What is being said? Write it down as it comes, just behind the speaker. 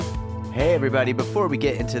Hey everybody, before we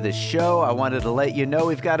get into the show, I wanted to let you know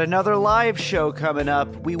we've got another live show coming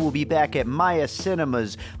up. We will be back at Maya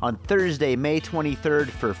Cinemas on Thursday, May 23rd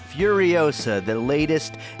for Furiosa, the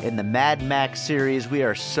latest in the Mad Max series. We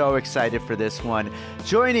are so excited for this one.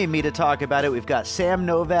 Joining me to talk about it, we've got Sam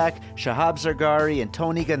Novak, Shahab Zargari, and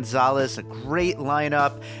Tony Gonzalez. A great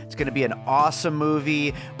lineup. It's going to be an awesome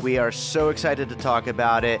movie. We are so excited to talk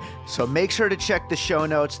about it. So make sure to check the show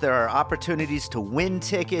notes. There are opportunities to win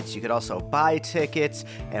tickets. You could also buy tickets,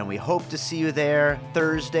 and we hope to see you there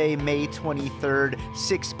Thursday, May 23rd,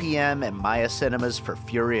 6 p.m. at Maya Cinemas for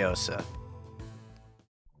Furiosa.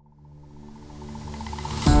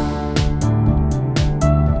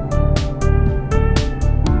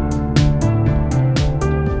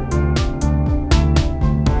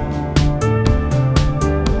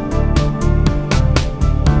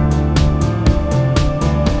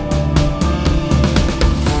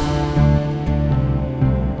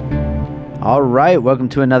 All right, welcome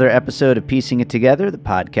to another episode of Piecing It Together, the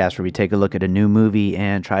podcast where we take a look at a new movie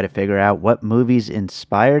and try to figure out what movies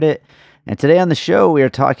inspired it. And today on the show, we are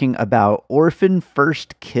talking about Orphan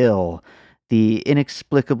First Kill, the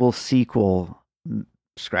inexplicable sequel,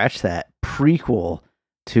 scratch that, prequel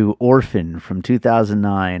to Orphan from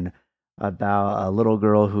 2009, about a little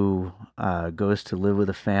girl who goes to live with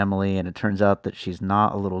a family, and it turns out that she's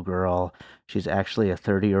not a little girl. She's actually a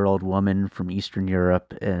 30-year-old woman from Eastern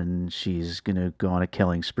Europe, and she's going to go on a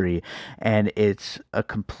killing spree. And it's a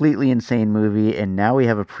completely insane movie, and now we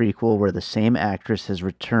have a prequel where the same actress has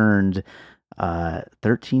returned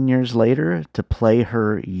 13 years later to play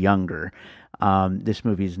her younger. This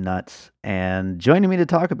movie's nuts, and joining me to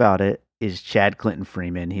talk about it is Chad Clinton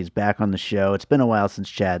Freeman. He's back on the show. It's been a while since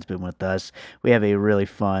Chad's been with us. We have a really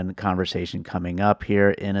fun conversation coming up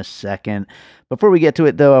here in a second. Before we get to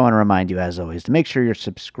it, though, I want to remind you, as always, to make sure you're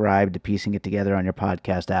subscribed to Piecing It Together on your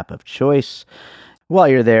podcast app of choice. While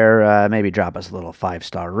you're there, maybe drop us a little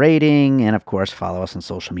 5-star rating, and of course, follow us on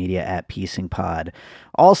social media at PiecingPod.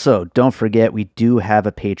 Also, don't forget, we do have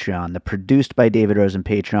a Patreon, the Produced by David Rosen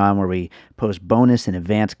Patreon, where we post bonus and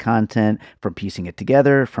advanced content from Piecing It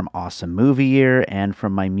Together, from Awesome Movie Year, and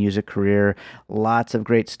from my music career. Lots of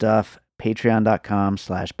great stuff.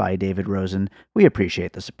 Patreon.com/bydavidrosen. We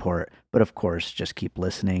appreciate the support, but of course, just keep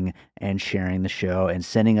listening and sharing the show and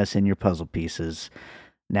sending us in your puzzle pieces.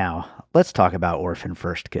 Now, let's talk about Orphan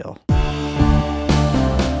First Kill.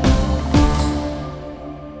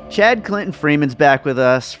 Chad Clinton Freeman's back with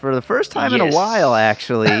us for the first time in a while,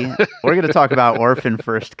 actually. We're going to talk about Orphan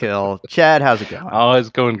First Kill. Chad, how's it going? Oh, it's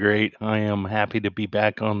going great. I am happy to be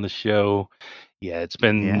back on the show. Yeah, it's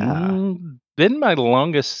been my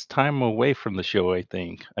longest time away from the show, I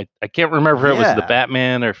think. I can't remember if it was the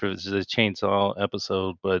Batman or if it was the Chainsaw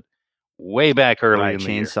episode, but way back early in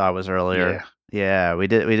the year. Chainsaw was earlier. Yeah, we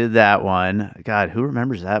did that one. God, who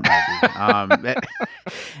remembers that movie?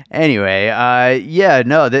 Anyway,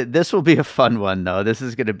 this will be a fun one, though. This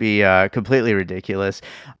is going to be completely ridiculous.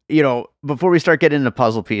 You know, before we start getting into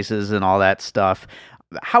puzzle pieces and all that stuff,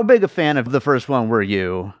 how big a fan of the first one were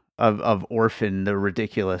you of Orphan, the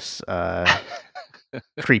ridiculous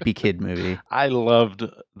creepy kid movie? I loved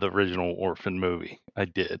the original Orphan movie. I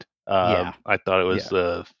did. I thought it was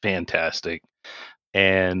fantastic.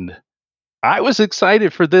 And I was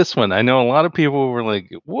excited for this one. I know a lot of people were like,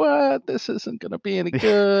 what? This isn't going to be any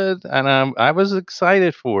good. And I was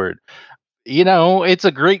excited for it. You know, it's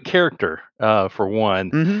a great character, for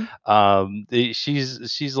one. Mm-hmm.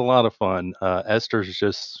 She's a lot of fun. Esther's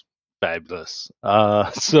just fabulous.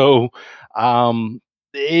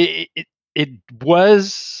 It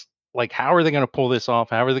was like, how are they going to pull this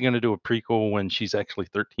off? How are they going to do a prequel when she's actually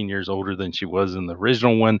 13 years older than she was in the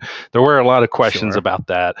original one? There were a lot of questions about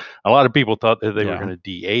that. A lot of people thought that they were going to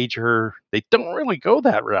de-age her. They don't really go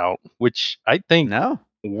that route, which I think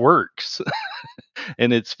works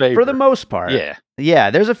in its favor. For the most part.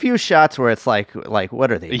 Yeah, there's a few shots where it's like what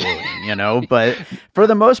are they doing, you know? But for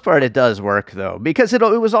the most part, it does work, though, because it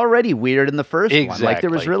was already weird in the first one. Like, there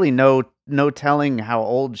was really no telling how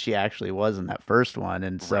old she actually was in that first one,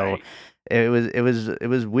 and so it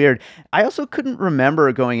was weird. I also couldn't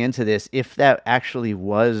remember going into this if that actually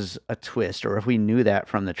was a twist or if we knew that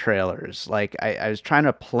from the trailers. Like, I was trying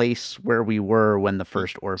to place where we were when the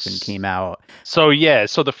first Orphan came out. So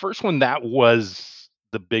the first one, that was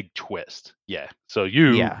the big twist. So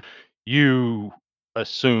you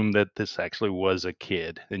assume that this actually was a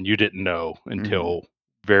kid, and you didn't know until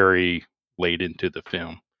very late into the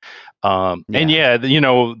film. And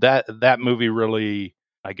that movie really,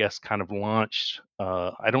 I guess, kind of launched.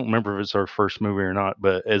 I don't remember if it's our first movie or not,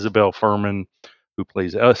 but Isabelle Fuhrman, who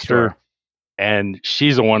plays Esther, and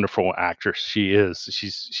she's a wonderful actress. She is.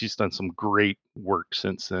 She's done some great work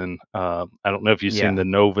since then. I don't know if you've seen Yeah. The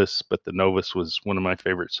Novus, but The Novus was one of my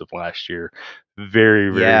favorites of last year. Very,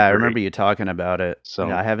 very Yeah, I great. remember you talking about it. Yeah, So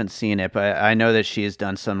I haven't seen it, but I know that she's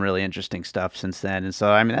done some really interesting stuff since then. And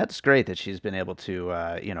so, I mean, that's great that she's been able to,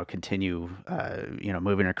 continue,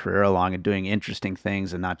 moving her career along and doing interesting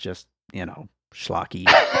things and not just, schlocky,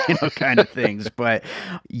 kind of things. But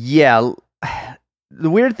yeah, the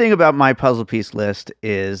weird thing about my puzzle piece list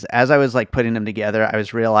is as I was like putting them together, I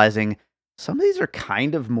was realizing some of these are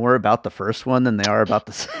kind of more about the first one than they are about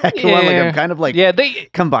the second one. Like I'm kind of like they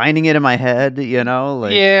combining it in my head,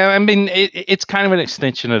 like yeah, I mean it's kind of an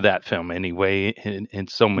extension of that film anyway in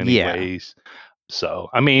so many yeah. ways. So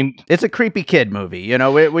I mean, It's a creepy kid movie,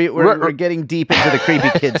 we're r- getting deep into the creepy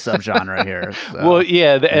kid subgenre here. well, So,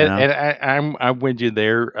 yeah, you know. and I'm with you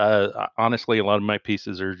there. Honestly, a lot of my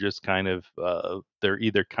pieces are just kind of they're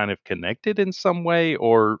either kind of connected in some way,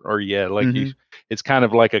 or yeah, like you, Mhm. it's kind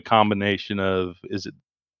of like a combination of is it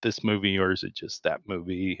this movie or is it just that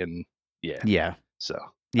movie? And yeah, Yeah. so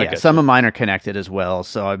I Yeah, got some you. of mine are connected as well.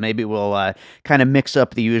 So maybe we'll kind of mix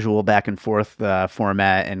up the usual back and forth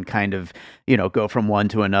format and kind of, go from one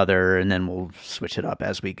to another, and then we'll switch it up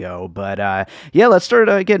as we go. But yeah, let's start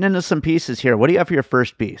getting into some pieces here. What do you have for your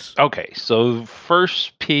first piece? Okay, so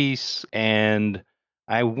first piece, and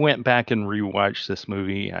I went back and rewatched this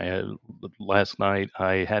movie. I had last night.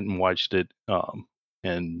 I hadn't watched it,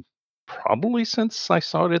 and probably since I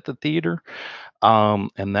saw it at the theater.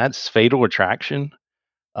 And that's Fatal Attraction.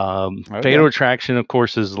 Okay. Fatal Attraction, of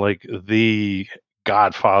course, is like the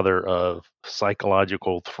godfather of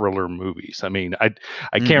psychological thriller movies. I mean, I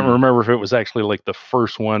can't Hmm. remember if it was actually like the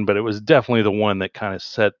first one, but it was definitely the one that kind of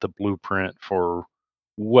set the blueprint for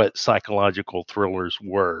what psychological thrillers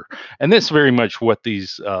were. And that's very much what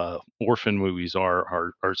these orphan movies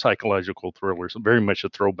are psychological thrillers, very much a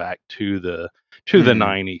throwback to the Hmm.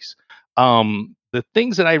 90s. The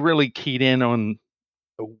things that I really keyed in on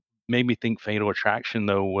made me think Fatal Attraction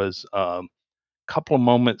though was a couple of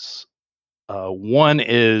moments. One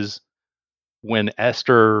is when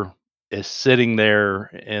Esther is sitting there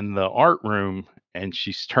in the art room and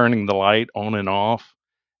she's turning the light on and off,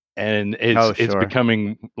 and it's Oh, it's sure.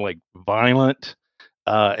 becoming like violent.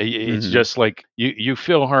 It's Hmm. just like you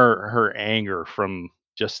feel her anger from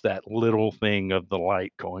just that little thing of the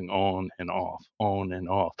light going on and off, and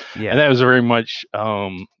Yeah. that was very much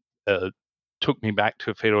uh, took me back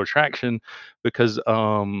to Fatal Attraction because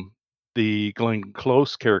the Glenn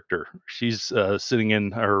Close character, she's sitting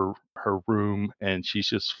in her room and she's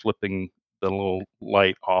just flipping the little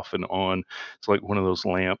light off and on. It's like one of those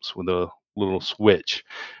lamps with a little switch.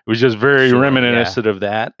 It was just very Sure. Yeah. reminiscent of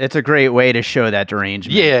that. It's a great way to show that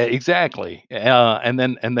derangement. Yeah, exactly. And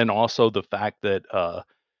then also the fact that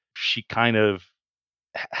she kind of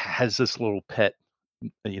has this little pet,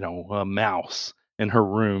 a mouse in her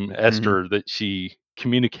room, Hmm. Esther, that she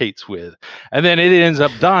communicates with, and then it ends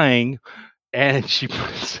up dying, and she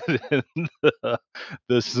puts it in the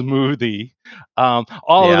smoothie. All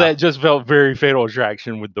of Yeah. that just felt very Fatal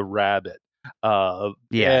Attraction with the rabbit.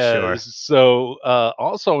 Yeah. Sure. So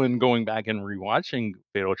also in going back and rewatching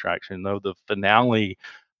Fatal Attraction, though, the finale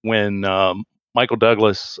when Michael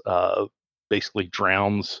Douglas basically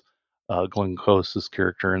drowns Glenn Close's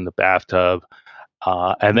character in the bathtub,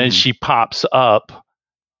 and then Hmm. she pops up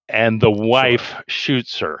and the Sure. wife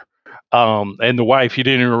shoots her. And the wife, you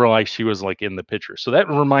didn't even realize she was like in the picture. So that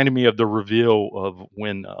reminded me of the reveal of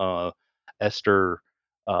when Esther,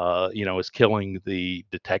 is killing the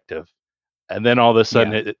detective, and then all of a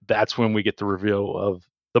sudden, Yeah. that's when we get the reveal of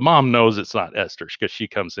the mom knows it's not Esther because she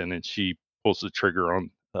comes in and she pulls the trigger on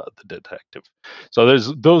the detective. So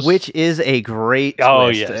there's those. Which is a great Oh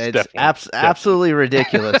twist. yes, It's definitely, definitely. absolutely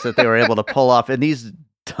ridiculous that they were able to pull off in these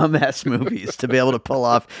dumbass movies to be able to pull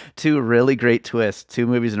off two really great twists, two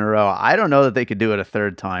movies in a row. I don't know that they could do it a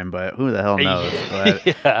third time, but who the hell knows? But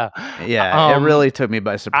Yeah. yeah, it Um, really took me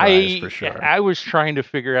by surprise for I sure. I was trying to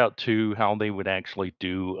figure out too how they would actually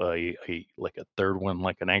do a like a third one,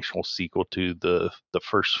 like an actual sequel to the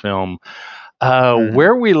first film. Hmm.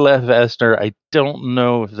 Where we left Esther, I don't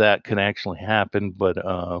know if that can actually happen, but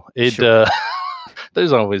it Sure.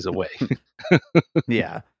 there's always a way.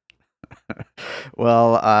 Yeah.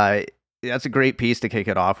 Well, that's a great piece to kick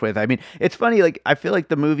it off with. I mean, it's funny, like, I feel like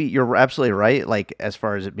the movie, you're absolutely right, like, as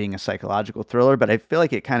far as it being a psychological thriller, but I feel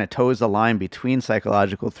like it kind of toes the line between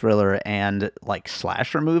psychological thriller and, like,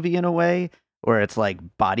 slasher movie in a way, where it's, like,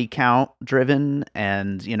 body count driven,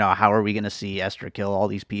 and, how are we going to see Esther kill all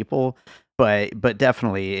these people? But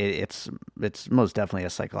definitely, it's most definitely a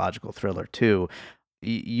psychological thriller, too.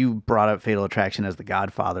 you brought up Fatal Attraction as the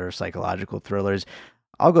godfather of psychological thrillers.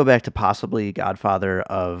 I'll go back to possibly godfather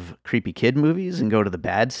of creepy kid movies and go to The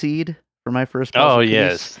Bad Seed for my first Oh puzzle piece.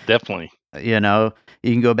 yes, definitely. You know,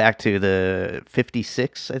 you can go back to the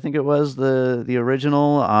 56, I think it was the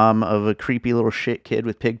original of a creepy little shit kid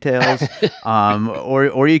with pigtails.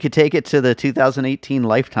 Or you could take it to the 2018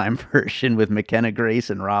 Lifetime version with McKenna Grace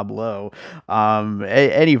and Rob Lowe.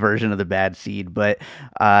 Any version of The Bad Seed, but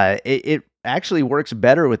it actually works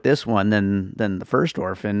better with this one than the first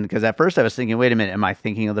Orphan, because at first I was thinking, wait a minute, am I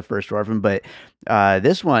thinking of the first Orphan? But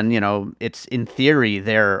this one, it's in theory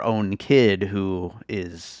their own kid who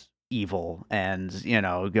is evil and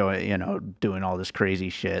doing all this crazy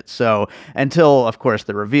shit. So until of course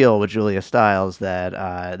the reveal with Julia Stiles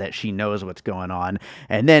that she knows what's going on,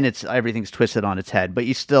 and then everything's twisted on its head, but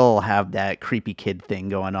you still have that creepy kid thing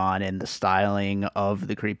going on, and the styling of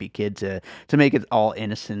the creepy kid to make it all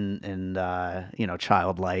innocent and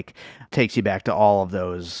childlike takes you back to all of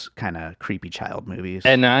those kind of creepy child movies.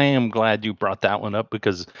 And I am glad you brought that one up,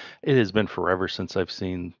 because it has been forever since I've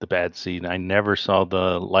seen The Bad Seed. I never saw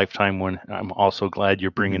the Lifetime one. I'm also glad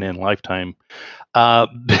you're bringing in Lifetime,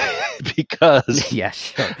 because yeah,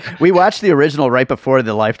 sure. We watched the original right before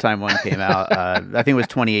the Lifetime one came out. I think it was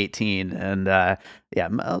 2018, and yeah,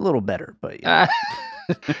 a little better, but yeah.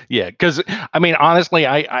 Yeah, because I mean, honestly,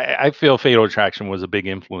 I feel Fatal Attraction was a big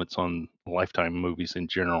influence on Lifetime movies in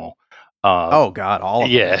general. Oh God, all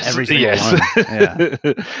of them. Every single one. Yeah.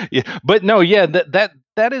 Yeah, but no, yeah,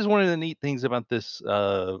 that is one of the neat things about this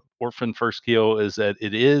Orphan First Kill, is that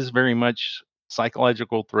it is very much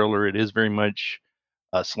psychological thriller. It is very much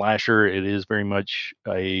a slasher. It is very much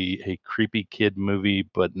a creepy kid movie,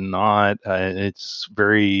 but not. It's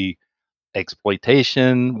very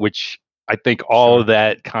exploitation, which I think all of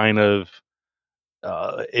that kind of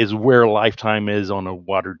is where Lifetime is on a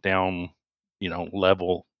watered down,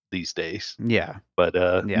 level these days. Yeah. But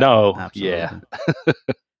Yeah, no, absolutely. yeah.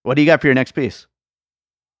 What do you got for your next piece?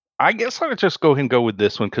 I guess I'll just go ahead and go with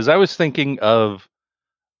this one, because I was thinking of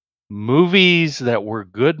movies that were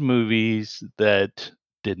good movies that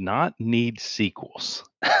did not need sequels.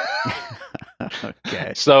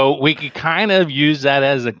 Okay. So we could kind of use that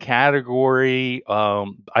as a category.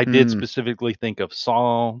 I did specifically think of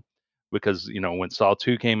Saw, because when Saw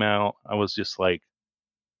 2 came out, I was just like,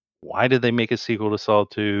 why did they make a sequel to Saw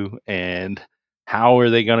 2, and how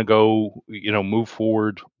are they going to go, move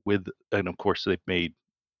forward with, and of course they've made,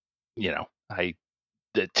 I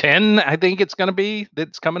the 10, I think it's going to be,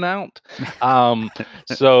 that's coming out.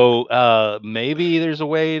 So maybe there's a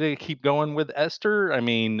way to keep going with Esther. I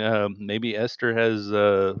mean, maybe Esther has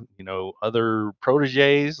other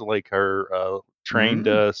proteges, like her trained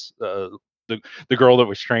the girl that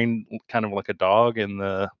was trained kind of like a dog in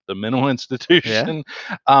the mental institution.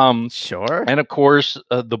 Sure. And of course,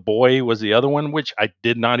 the boy was the other one, which I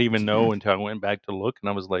did not even know until I went back to look, and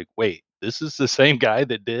I was like, wait, this is the same guy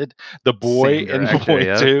that did The Boy and The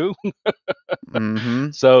Boy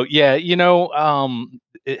 2. So yeah,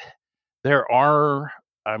 there are,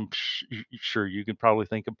 I'm sure you could probably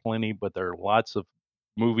think of plenty, but there are lots of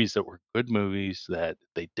movies that were good movies that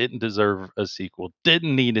they didn't deserve a sequel,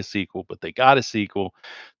 didn't need a sequel, but they got a sequel.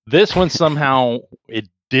 This one somehow it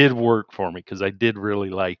did work for me, because I did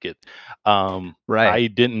really like it. Right. I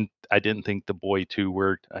didn't think The Boy 2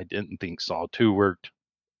 worked. I didn't think Saw 2 worked.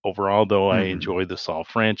 Overall, though, I enjoy the Saw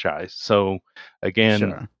franchise. So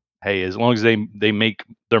again, hey, as long as they make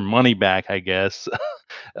their money back, I guess,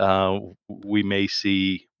 we may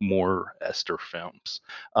see more Esther films.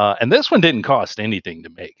 And this one didn't cost anything to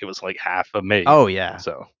make. It was like $500,000. Oh yeah.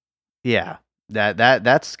 So yeah.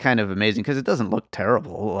 That's kind of amazing, because it doesn't look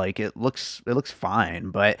terrible. Like it looks fine.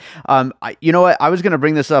 But you know what? I was going to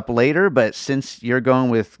bring this up later, but since you're going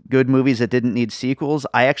with good movies that didn't need sequels,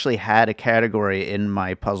 I actually had a category in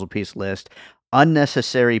my puzzle piece list: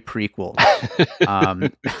 unnecessary prequels.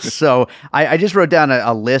 So I just wrote down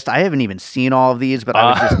a list. I haven't even seen all of these, but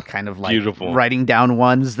I was just kind of like writing down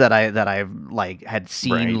ones that I've like had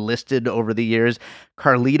seen listed over the years.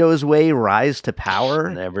 Carlito's Way: Rise to Power.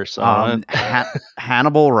 Never saw it.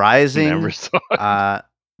 Hannibal Rising. Never saw it.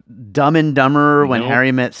 Dumb and Dumber, When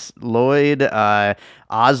Harry Met Lloyd.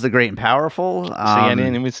 Oz the Great and Powerful. See, I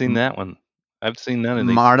didn't even seen that one. I've seen none of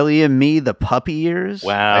these. Marley and Me: The Puppy Years.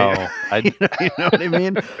 Wow. You know what I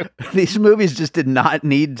mean? These movies just did not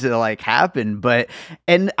need to like happen.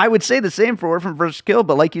 And I would say the same for Orphan First Kill,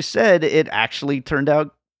 but like you said, it actually turned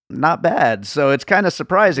out not bad. So it's kind of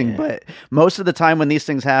surprising, but most of the time when these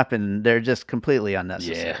things happen, they're just completely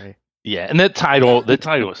unnecessary. Yeah, and the title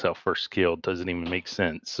itself, First Kill, doesn't even make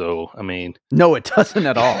sense. So, I mean, no, it doesn't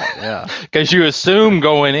at all. Yeah. Because you assume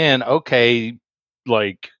going in, okay,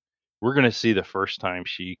 like we're gonna see the first time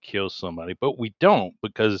she kills somebody, but we don't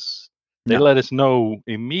because they No. let us know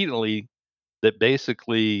immediately that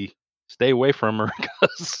basically stay away from her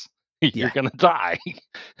because you're Yeah. gonna die. Well,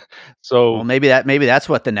 So maybe that's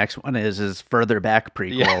what the next one is further back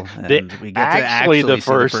yeah, prequel, they and we get to actually the actually see the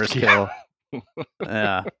first first kill.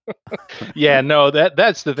 Yeah. yeah, no,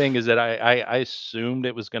 that's the thing is that I assumed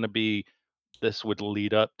it was gonna be this would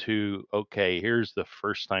lead up to, okay, here's the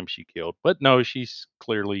first time she killed. But no, she's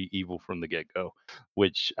clearly evil from the get-go,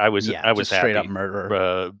 which Yeah, I was just straight up happy,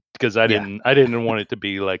 murderer. because Yeah. I didn't want it to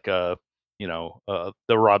be like, the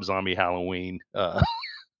Rob Zombie Halloween,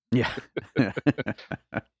 Yeah.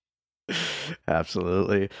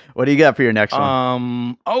 Absolutely. What do you got for your next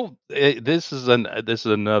one? This is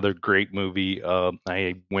another great movie.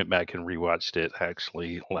 I went back and rewatched it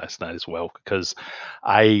actually last night as well because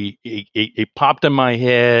it popped in my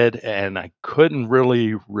head and I couldn't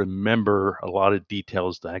really remember a lot of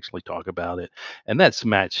details to actually talk about it. And that's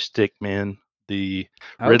Matchstick Men, the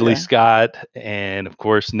Ridley Okay. Scott and of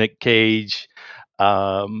course Nick Cage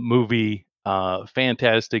movie.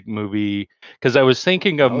 Fantastic movie because I was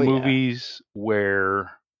thinking of Oh, yeah. movies where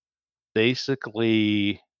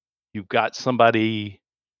basically you've got somebody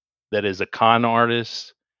that is a con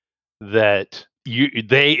artist that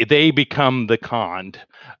they become the conned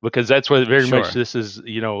because that's what very much Sure. this is,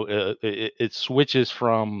 it switches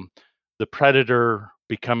from the predator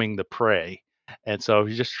becoming the prey. And so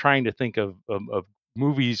he's just trying to think of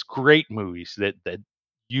movies, great movies that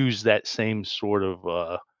use that same sort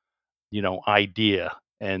of idea.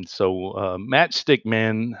 And so, Matchstick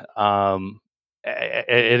Men,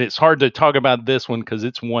 and it's hard to talk about this one because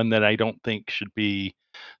it's one that I don't think should be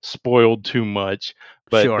spoiled too much.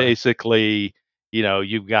 But Sure. basically,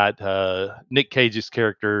 you've got Nick Cage's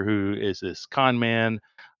character who is this con man,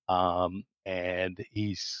 and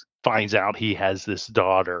he's finds out he has this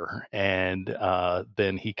daughter, and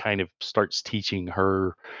then he kind of starts teaching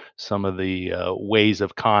her some of the ways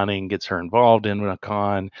of conning, gets her involved in a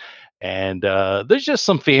con, and there's just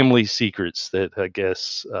some family secrets that I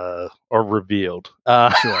guess are revealed,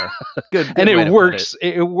 Sure. Good and good way to put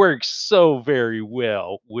it. it works so very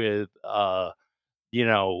well with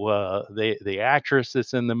the actress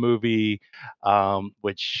that's in the movie,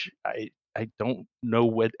 which I don't know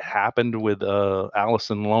what happened with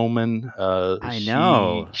Allison Lohman. I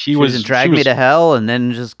know. She She was in she Drag Me was to Hell and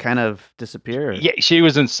then just kind of disappeared. yeah, she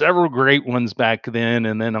was in several great ones back then,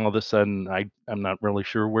 and then all of a sudden, I'm not really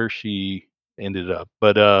sure where she ended up,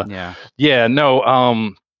 but Yeah. yeah,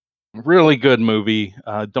 no, really good movie.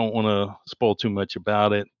 Don't want to spoil too much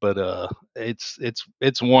about it, but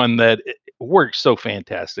it's one that it works so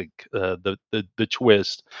fantastic. The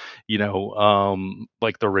twist,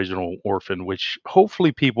 like the original Orphan, which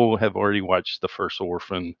hopefully people have already watched the first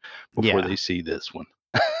Orphan before Yeah. they see this one.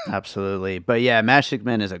 Absolutely. But yeah, Matchstick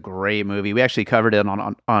Men is a great movie. We actually covered it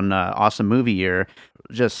on Awesome Movie Year.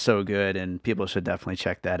 Just so good, and people should definitely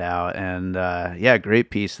check that out. And yeah, great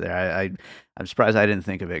piece there. I'm surprised I didn't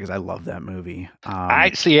think of it because I love that movie.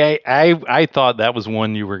 I see. I thought that was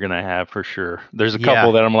one you were gonna have for sure. There's a couple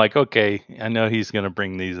Yeah, that I'm like, okay, I know he's gonna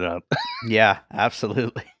bring these up. yeah,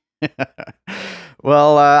 absolutely.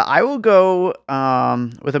 Well, I will go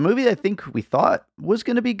with a movie I think we thought was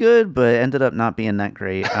going to be good, but ended up not being that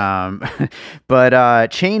great.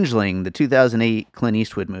 But Changeling, the 2008 Clint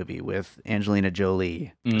Eastwood movie with Angelina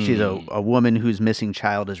Jolie. She's Mm, a woman whose missing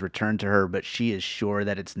child is returned to her, but she is sure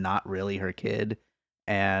that it's not really her kid.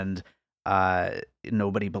 And uh,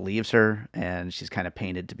 nobody believes her, and she's kind of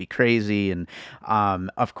painted to be crazy. And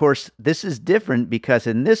of course, this is different because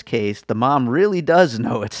in this case, the mom really does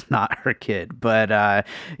know it's not her kid. But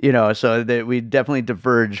so that we definitely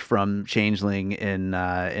diverge from Changeling in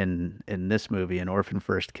this movie, in Orphan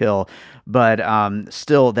First Kill. But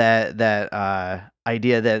still, that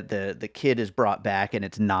idea that the kid is brought back and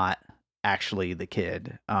it's not actually the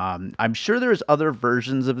kid. I'm sure there's other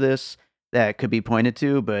versions of this that could be pointed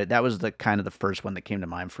to, but that was the kind of the first one that came to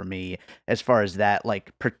mind for me as far as that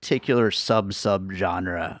like particular sub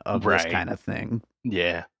genre of this right. kind of thing.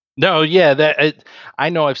 Yeah. No, yeah, I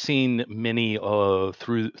know I've seen many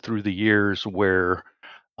through the years where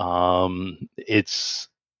it's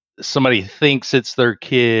somebody thinks it's their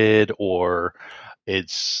kid, or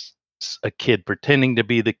it's a kid pretending to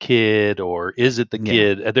be the kid, or is it the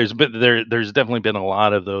Yeah. kid? There's definitely been a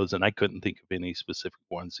lot of those, and I couldn't think of any specific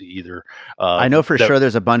ones either. I know for That sure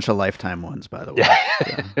there's a bunch of Lifetime ones, by the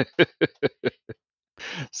way.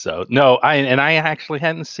 So, So no, I actually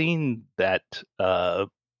hadn't seen that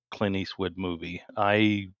Clint Eastwood movie.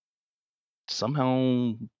 I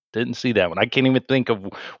somehow didn't see that one. I can't even think of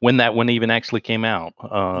when that one even actually came out.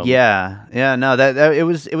 Yeah, no, that it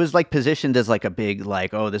was like positioned as like a big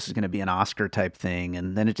like, oh, this is going to be an Oscar type thing,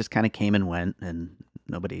 and then it just kind of came and went, and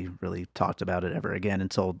nobody really talked about it ever again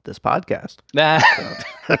until this podcast. Nah.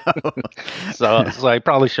 So, so I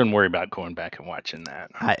probably shouldn't worry about going back and watching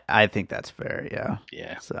that. I think that's fair. Yeah.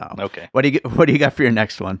 Yeah. So Okay. what do you got for your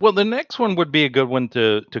next one? Well, the next one would be a good one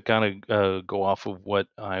to kind of go off of what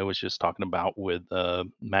I was just talking about with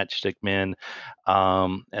Matchstick Men,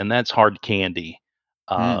 and that's Hard Candy.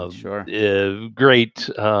 Sure. Great,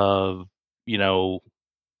 you know,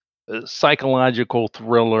 psychological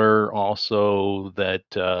thriller also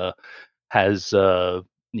that has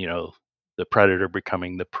you know the predator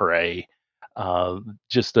becoming the prey.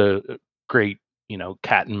 Just a great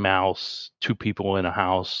cat and mouse, two people in a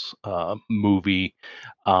house movie.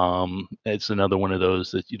 It's another one of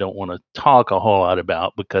those that you don't want to talk a whole lot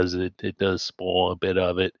about because it does spoil a bit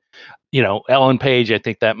of it. Ellen Page, I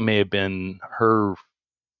think that may have been her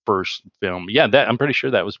first film. Yeah, that I'm pretty sure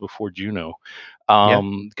that was before Juno. Yeah.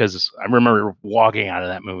 Because I remember walking out of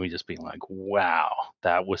that movie just being like, "Wow,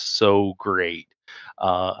 that was so great,"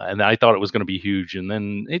 and I thought it was going to be huge. And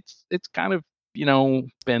then it's kind of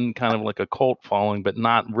been kind of like a cult following, but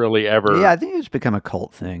not really Yeah, ever. I think it's become a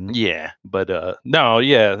cult thing. Yeah, but no,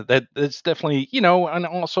 yeah, that's definitely and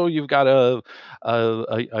also you've got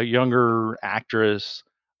a younger actress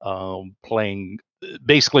playing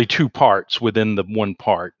basically two parts within the one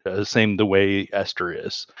part, same the way Esther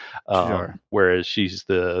is, Sure. whereas she's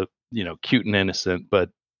the cute and innocent, but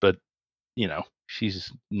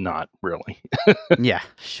she's not really. Yeah,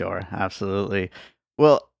 sure, absolutely.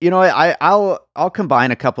 Well, I'll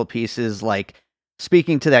combine a couple pieces, like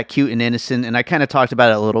speaking to that cute and innocent, and I kind of talked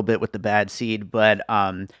about it a little bit with the bad seed, but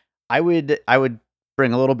I would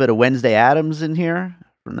bring a little bit of Wednesday Adams in here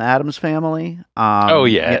from the Adams family. Oh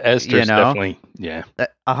yeah, You Esther's know, definitely, yeah.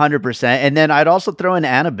 100%, and then I'd also throw in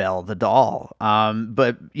Annabelle the doll.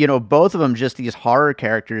 But both of them just these horror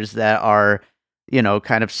characters that are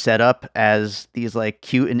kind of set up as these like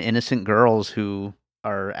cute and innocent girls who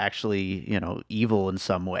are actually, evil in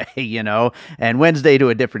some way, and Wednesday to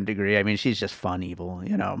a different degree. I mean, she's just fun evil,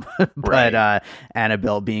 but Right.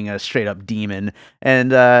 Annabelle being a straight up demon,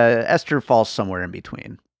 and Esther falls somewhere in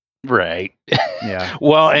between. Right. Yeah.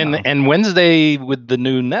 Well, So, and Wednesday with the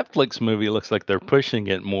new Netflix movie looks like they're pushing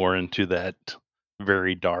it more into that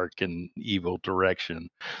very dark and evil direction.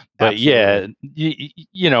 But absolutely.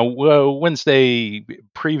 yeah, Wednesday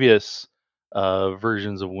previous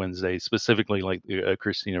versions of Wednesday, specifically like the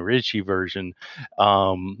Christina Ricci version,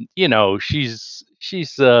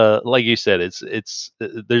 she's like you said, it's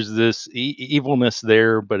there's this evilness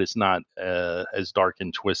there, but it's not as dark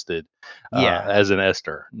and twisted Yeah. as an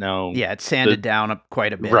Esther. Now, Yeah, it's the sanded down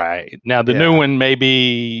quite a bit. right now the new Yeah. one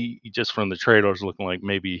maybe just from the trailers looking like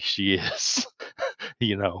maybe she is,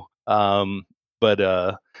 you know.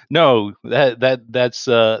 But no, that's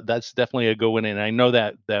definitely a good one, and I know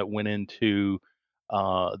that went into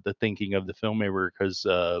the thinking of the filmmaker because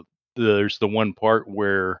there's the one part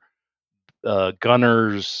where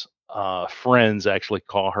Gunner's friends actually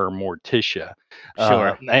call her Morticia,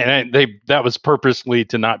 Sure. and they that was purposely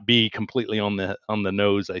to not be completely on the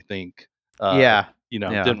nose. I think Yeah.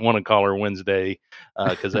 Yeah. didn't want to call her Wednesday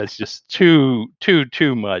because that's just too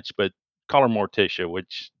much. But call her Morticia,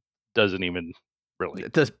 which doesn't even really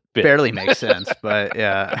It does fit. barely make sense, but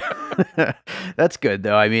yeah. That's good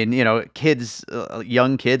though. I mean, kids,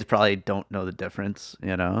 young kids probably don't know the difference,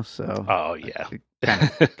 so Oh yeah.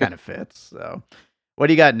 it kind of fits. So, what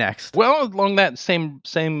do you got next? Well, along that same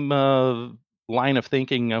line of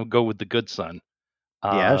thinking, I'll go with the Good Son.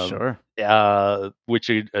 Yeah, Um, sure. which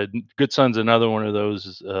Good Son's another one of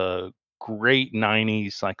those great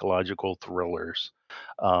 '90s psychological thrillers.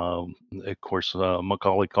 Of course,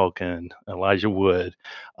 Macaulay Culkin, Elijah Wood.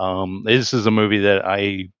 This is a movie that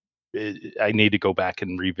I need to go back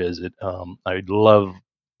and revisit. I love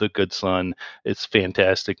The Good Son. It's a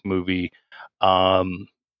fantastic movie. Um,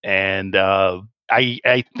 and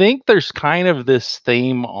I think there's kind of this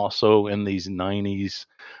theme also in these '90s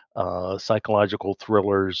psychological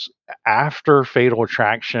thrillers after Fatal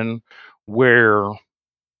Attraction, where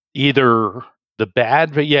either the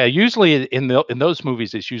bad, but yeah, usually in those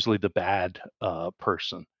movies, it's usually the bad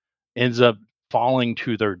person ends up falling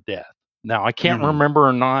to their death. Now, I can't Mhm. remember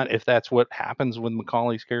or not if that's what happens with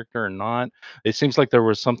Macaulay's character or not. It seems like there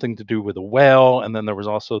was something to do with a well, and then there was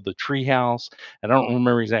also the treehouse. I don't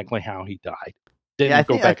remember exactly how he died. Yeah, I Didn't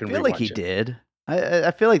go think I back and feel like he rewatch it. did.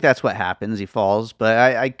 I feel like that's what happens. He falls, but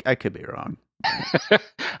I could be wrong.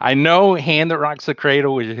 I know Hand That Rocks the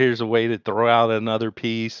Cradle, which here's a way to throw out another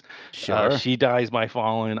piece. Sure. She Dies by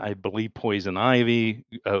Falling. I believe Poison Ivy,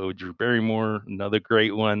 Drew Barrymore, another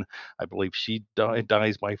great one. I believe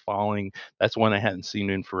Dies by Falling. That's one I hadn't seen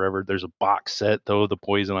in forever. There's a box set, though, of the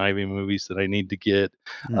Poison Ivy movies that I need to get.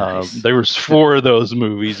 Nice. There was 4 of those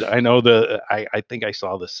movies. I know I think I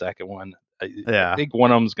saw the second one. I Yeah. think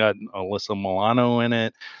one of them's got Alyssa Milano in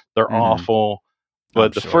it. They're Hmm. awful, I'm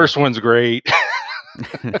but the sure. first one's great.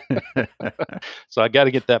 So I got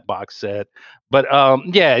to get that box set. But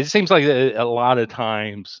yeah, it seems like a lot of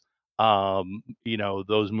times,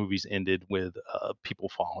 those movies ended with people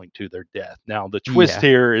falling to their death. Now the twist Yeah.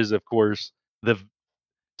 here is, of course, the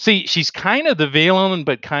see she's kind of the villain,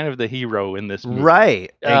 but kind of the hero in this movie.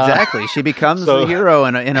 Right. Exactly. She becomes the So, hero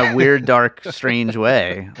in a weird, dark, strange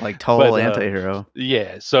way, like total but anti-hero.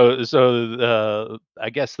 yeah, so I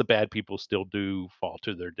guess the bad people still do fall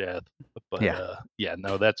to their death, but Yeah. yeah,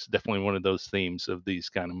 no, that's definitely one of those themes of these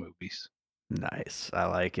kind of movies. Nice. I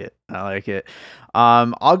like it. I like it.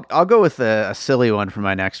 I'll go with a silly one for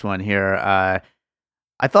my next one here.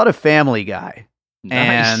 I thought of Family Guy, Nice.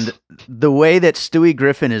 and the way that Stewie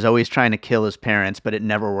Griffin is always trying to kill his parents, but it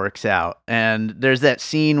never works out. And there's that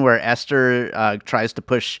scene where Esther tries to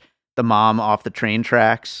push the mom off the train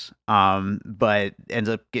tracks, but ends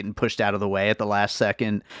up getting pushed out of the way at the last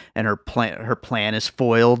second, and her plan is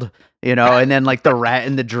foiled. And then like the rat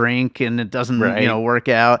in the drink, and it doesn't Right. work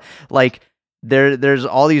out. Like there's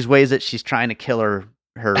all these ways that she's trying to kill her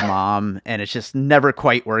mom, and it's just never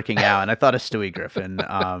quite working out. And I thought of Stewie Griffin.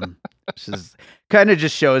 Which is kind of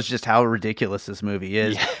just shows just how ridiculous this movie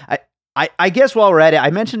is. Yeah. I guess while we're at it, I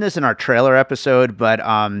mentioned this in our trailer episode, but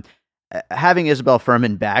having Isabel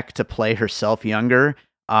Furman back to play herself younger.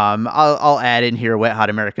 I'll add in here Wet Hot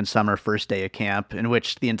American Summer First Day of Camp, in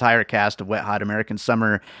which the entire cast of Wet Hot American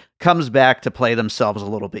Summer comes back to play themselves a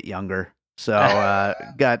little bit younger. So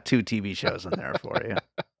got 2 TV shows in there for you.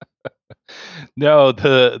 No,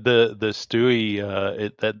 the Stewie,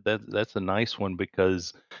 that's a nice one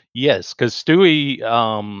because yes, because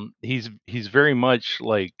Stewie, he's very much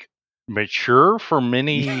like mature for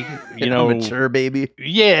many, A mature baby.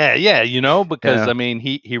 yeah, because Yeah. I mean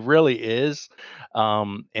he really is,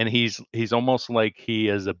 and he's almost like he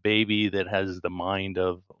is a baby that has the mind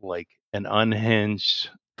of like an unhinged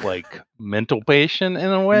like mental patient in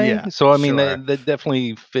a way. Yeah, So I mean sure. that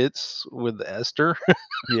definitely fits with Esther.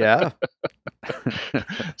 Yeah.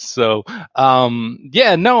 So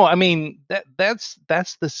yeah, no, I mean that's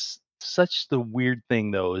such the weird thing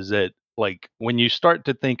though, is that like when you start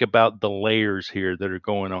to think about the layers here that are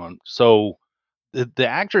going on. So the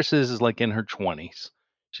actress is like in her 20s.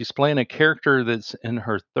 She's playing a character that's in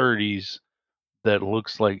her 30s that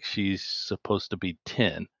looks like she's supposed to be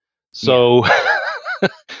 10. Yeah. So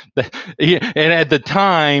yeah, and at the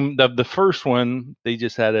time of the first one, they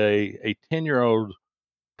just had a 10-year-old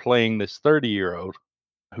playing this 30-year-old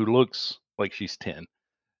who looks like she's 10.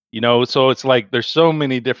 So it's like there's so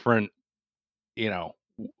many different,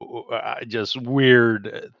 just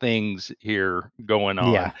weird things here going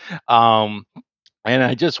on. Yeah. Um, and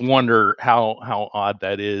I just wonder how odd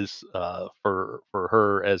that is for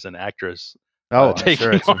her as an actress Oh, I'm sure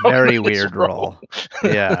taking it's a on very this weird role. role.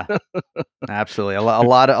 Yeah, absolutely. A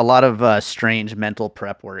lot of strange mental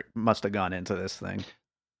prep work must have gone into this thing.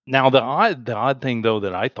 Now the odd thing though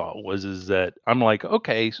that I thought was is that I'm like,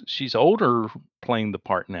 okay, she's older playing the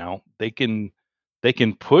part now. They can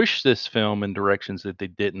push this film in directions that they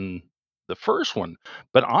didn't the first one.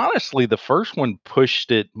 But honestly, the first one pushed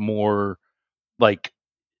it more like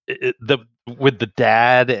the with the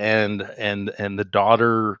dad and the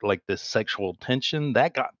daughter, like the sexual tension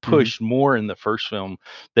that got Mhm. pushed more in the first film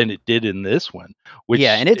than it did in this one, Yeah, which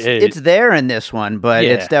and it's there in this one, but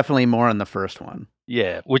it's yeah. definitely more in the first one.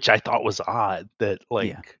 Yeah, which I thought was odd that, Yeah.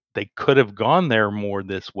 like, they could have gone there more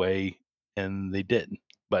this way, and they didn't,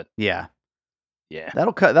 but Yeah. yeah.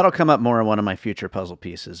 That'll come up more in one of my future puzzle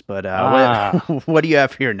pieces, but what Ah, what do you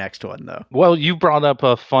have for your next one though? well, you brought up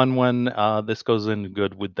a fun one, this goes in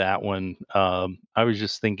good with that one. I was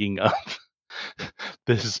just thinking of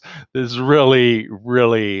this this really,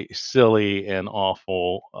 really silly and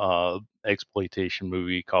awful, exploitation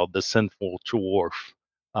movie called The Sinful Dwarf.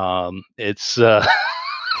 It's,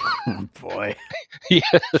 Oh, boy.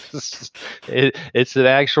 Yes. It's an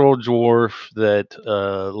actual dwarf that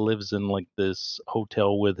lives in like this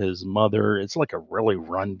hotel with his mother. It's like a really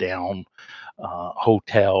rundown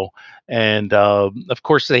hotel. And of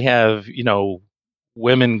course, they have,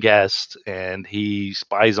 women guests, and he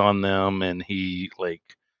spies on them and he like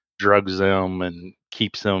drugs them and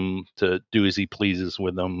keeps them to do as he pleases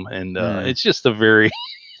with them. And Mm. it's just a very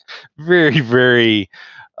very, very,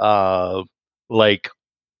 uh, like,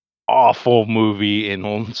 awful movie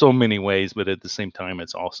in so many ways, but at the same time,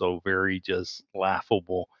 it's also very just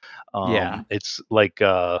laughable. Yeah. It's like,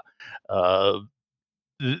 uh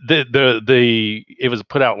the it was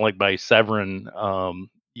put out like by Severin, on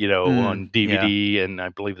Yeah. DVD, and I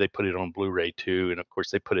believe they put it on Blu-ray too. And of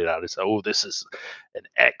course, they put it out as, oh, this is an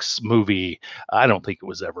X movie. I don't think it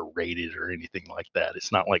was ever rated or anything like that.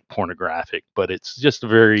 It's not like pornographic, but it's just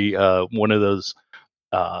very one of those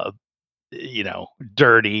uh,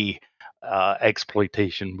 dirty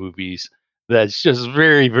exploitation movies that's just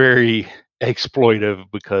very, very exploitive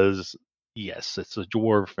because yes, it's a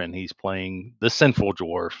dwarf and he's playing the sinful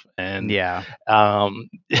dwarf. And Yeah. um,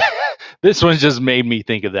 this one just made me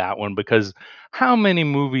think of that one because how many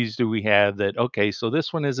movies do we have that, okay, so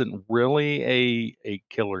this one isn't really a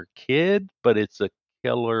killer kid, but it's a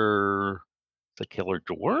killer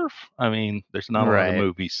dwarf. I mean, there's not a lot of Right.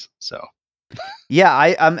 movies, so. Yeah,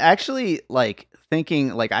 I'm actually like thinking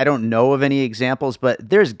like I don't know of any examples, but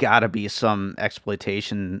there's got to be some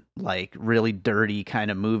exploitation like really dirty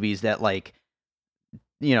kind of movies that like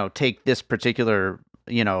take this particular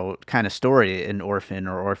kind of story, an orphan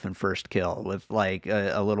or orphan first kill with like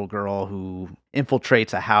a little girl who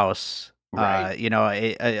infiltrates a house Right.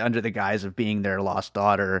 under the guise of being their lost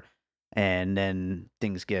daughter, and then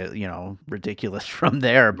things get ridiculous from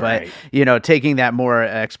there. But Right. taking that more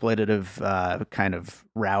exploitative kind of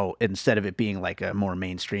route instead of it being like a more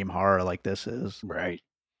mainstream horror like this is. Right.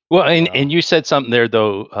 Well, and So you said something there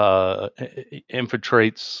though,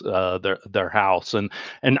 infiltrates their house, and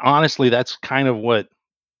honestly, that's kind of what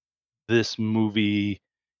this movie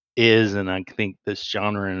is, and I think this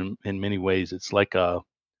genre in many ways, it's like a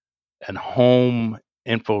an home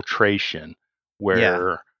infiltration yeah.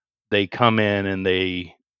 where they come in and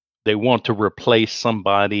they want to replace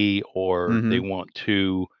somebody, or they Mm-hmm. want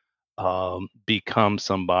to become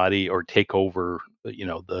somebody or take over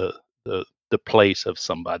the place of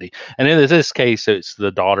somebody. And in this case, it's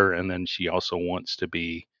the daughter, and then she also wants to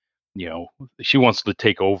be, you know she wants to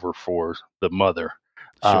take over for the mother,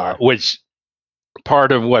 Sure. which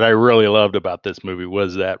part of what I really loved about this movie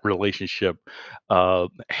was that relationship,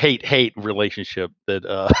 hate relationship that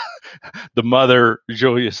the mother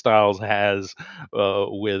Julia Stiles has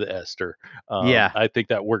with Esther. Yeah. I think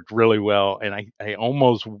that worked really well, and I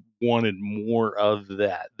almost wanted more of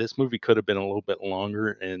that. This movie could have been a little bit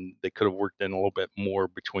longer, and they could have worked in a little bit more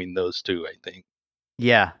between those two, I think.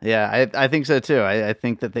 Yeah, yeah, I think so too. I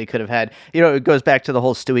think that they could have had, it goes back to the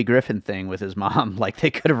whole Stewie Griffin thing with his mom. Like they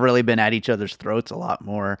could have really been at each other's throats a lot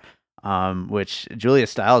more. Which Julia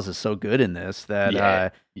Stiles is so good in this that Yeah,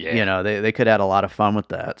 yeah, they could have had a lot of fun with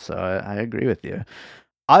that. So I agree with you.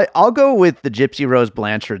 I'll go with the Gypsy Rose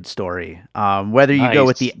Blanchard story. Whether you go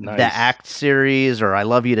with nice, the nice, Act series or I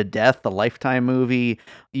Love You to Death, the Lifetime movie,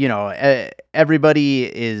 everybody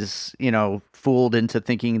is fooled into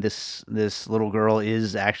thinking this little girl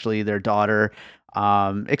is actually their daughter.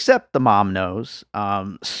 Except the mom knows.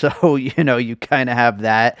 So you kind of have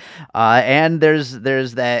that, and there's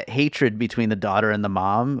that hatred between the daughter and the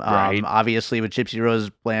mom. right, Obviously with Gypsy Rose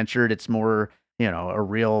Blanchard, it's more a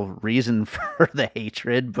real reason for the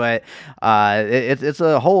hatred, but it's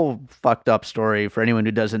a whole fucked up story for anyone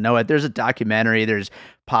who doesn't know it. There's a documentary, there's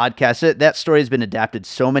podcasts. That story has been adapted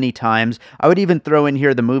so many times. I would even throw in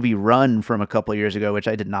here the movie Run from a couple of years ago, which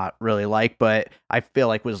I did not really like, but I feel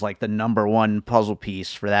like was like the number one puzzle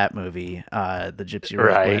piece for that movie, the Gypsy Rose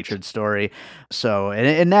right. Blanchard story. So,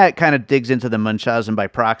 and that kind of digs into the Munchausen by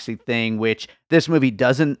proxy thing, which this movie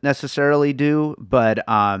doesn't necessarily do, but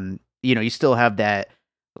you still have that,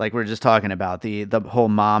 like we are just talking about, the whole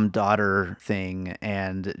mom daughter thing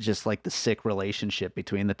and just like the sick relationship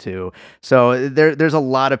between the two. So there's a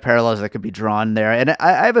lot of parallels that could be drawn there, and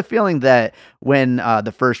I have a feeling that when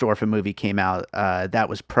the first Orphan movie came out, that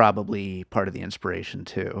was probably part of the inspiration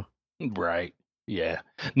too. Right. Yeah.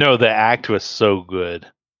 No, the act was so good.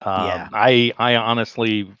 Yeah. I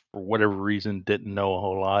honestly, for whatever reason, didn't know a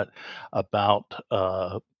whole lot about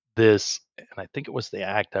this, and I think it was the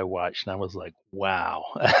act I watched, and I was like, "Wow!"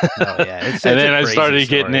 Oh yeah, it's And it's a then I crazy started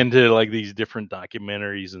getting story. into like these different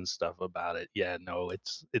documentaries and stuff about it. Yeah, no,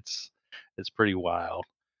 it's pretty wild.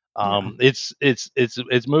 Yeah.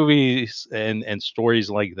 It's movies and stories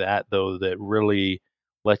like that though that really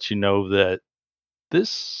let you know that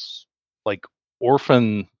this, like,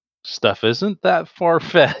 orphan stuff isn't that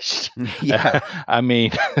far-fetched. Yeah. I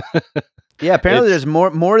mean, Yeah, apparently it's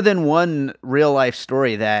there's more than one real life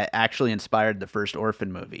story that actually inspired the first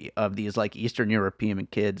Orphan movie of these like Eastern European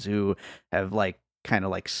kids who have like kind of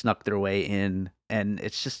like snuck their way in, and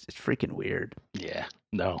it's freaking weird. yeah,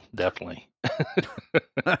 no, definitely.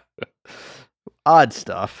 Odd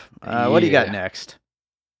stuff. What do you got Yeah. next?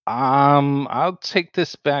 I'll take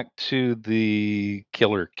this back to the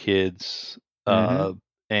Killer Kids, Mm-hmm.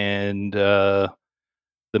 and the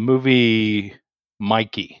movie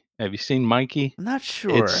Mikey. Have you seen Mikey? I'm not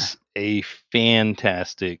sure. It's a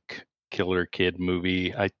fantastic Killer Kid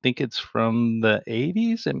movie. I think it's from the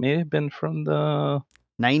 80s. It may have been from the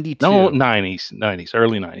no, 92. 90s,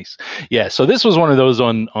 early 90s. Yeah, so this was one of those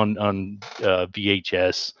on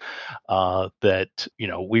VHS that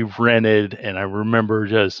we rented, and I remember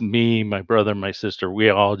just me, my brother, my sister, we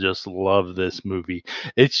all just love this movie.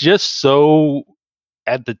 It's just so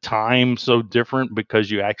at the time so different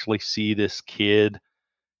because you actually see this kid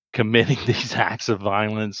committing these acts of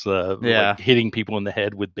violence, like Yeah. hitting people in the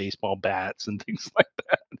head with baseball bats and things like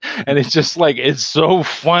that. And it's just like it's so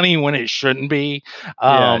funny when it shouldn't be.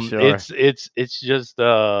 Yeah, sure. It's just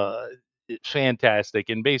fantastic.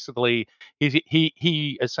 And basically,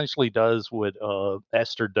 he essentially does what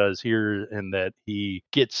Esther does here, in that he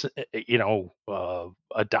gets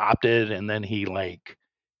adopted, and then he like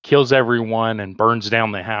kills everyone and burns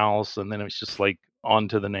down the house, and then it's just like on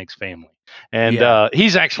to the next family. And Yeah.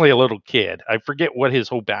 he's actually a little kid. I forget what his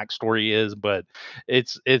whole backstory is, but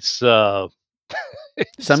it's it's Some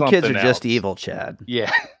kids are something just else. evil, Chad.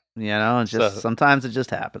 Yeah. It's just So sometimes it just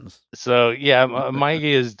happens. yeah,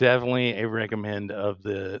 Mikey is definitely a recommend of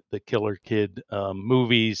the Killer Kid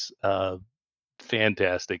movies.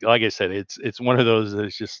 Fantastic. Like I said, it's one of those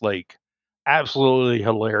that's just like absolutely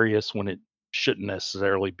hilarious when it shouldn't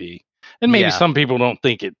necessarily be. And maybe Yeah. some people don't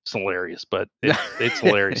think it's hilarious, but it's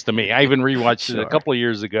hilarious to me. I even rewatched it a Sure. couple of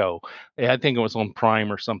years ago. I think it was on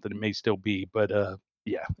Prime or something. It may still be, but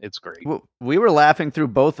yeah, it's great. Well, we were laughing through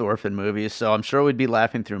both orphan movies, so I'm sure we'd be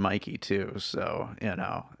laughing through Mikey too. So,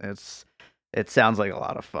 it sounds like a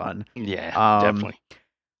lot of fun. Yeah, Um, definitely.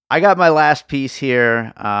 I got my last piece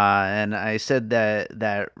here, and I said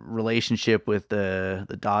that relationship with the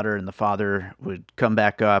daughter and the father would come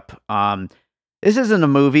back up. This isn't a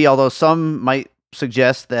movie, although some might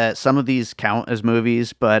suggest that some of these count as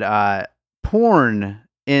movies. But porn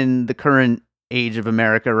in the current age of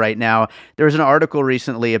America right now, there was an article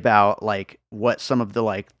recently about like what some of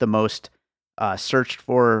the the most searched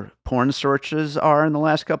for porn searches are in the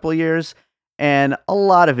last couple of years, and a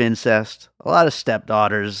lot of incest, a lot of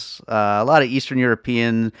stepdaughters, a lot of Eastern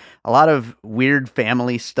European, a lot of weird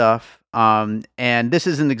family stuff. And this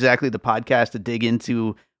isn't exactly the podcast to dig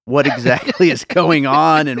into what exactly is going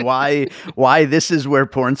on and why this is where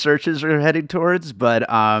porn searches are headed towards. But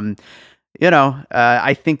I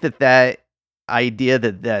think that idea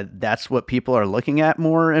that's what people are looking at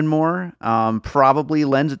more and more probably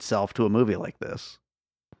lends itself to a movie like this.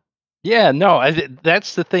 Yeah, no,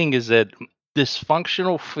 that's the thing, is that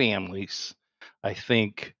dysfunctional families, I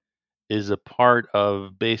think, is a part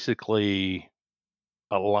of basically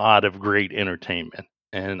a lot of great entertainment.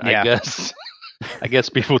 And I Yeah. guess I guess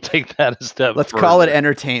people take that a step Let's call it further.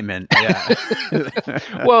 entertainment. Yeah.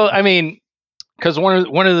 Well, I mean, because one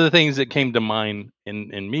of the things that came to mind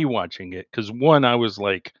in me watching it, because one, I was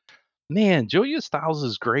like, man, Julia Stiles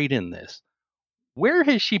is great in this. Where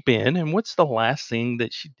has she been, and what's the last thing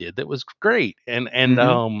that she did that was great? And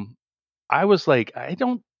Mhm. I was like, I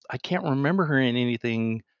can't remember her in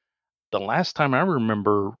anything. The last time I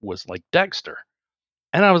remember was like Dexter.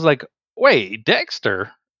 And I was like, "Wait,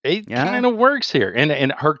 Dexter? It Yeah. kinda works here."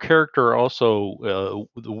 And her character also,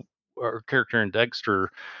 her character in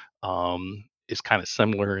Dexter, is kinda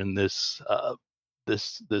similar in this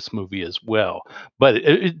movie as well. But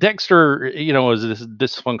Dexter, is this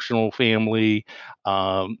dysfunctional family,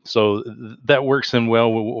 so that works in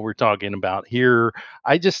well with what we're talking about here.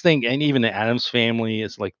 I just think, and even the Addams Family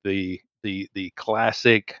is like the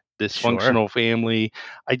classic Sure. dysfunctional family.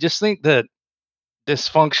 I just think that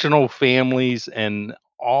dysfunctional families and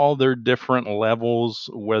all their different levels,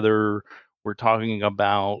 whether we're talking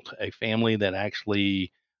about a family that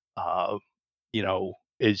actually, uh,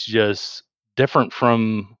 is just different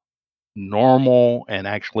from normal and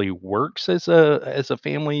actually works as a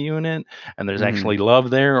family unit, and there's Mhm. actually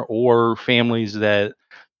love there, or families that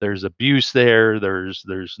there's abuse there, there's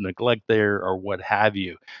neglect there, or what have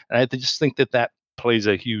you. And I just think that that plays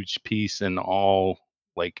a huge piece in all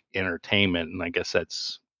like entertainment, and I guess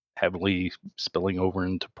that's heavily spilling over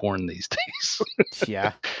into porn these days.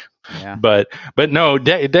 Yeah. Yeah. But no,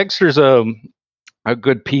 Dexter's a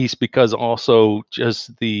good piece, because also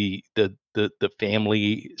just the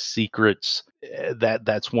family secrets,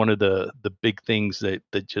 that's one of the big things that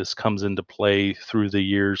just comes into play through the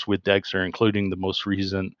years with Dexter, including the most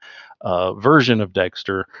recent version of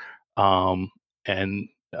Dexter, and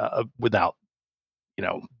without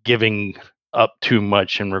giving up too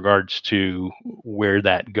much in regards to where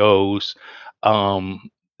that goes.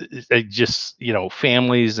 Just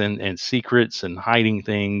families and secrets and hiding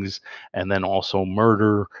things, and then also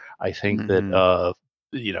murder. I think that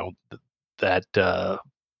Hmm. you know th- that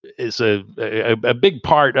is a big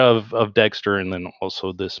part of Dexter, and then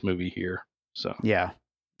also this movie here. So Yeah,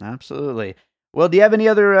 absolutely. Well, do you have any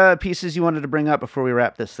other pieces you wanted to bring up before we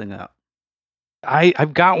wrap this thing up?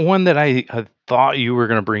 I've got one that I thought you were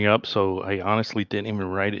going to bring up, so I honestly didn't even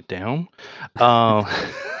write it down. Uh,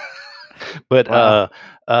 but Wow.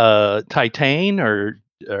 Titane,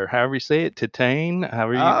 or however you say it, Titane,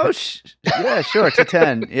 however you. Oh, yeah, sure. To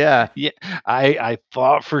 10. Yeah, Yeah, I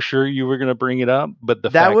thought for sure you were gonna bring it up, but the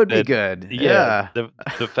that fact would be that, good. yeah, Yeah.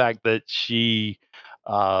 the fact that she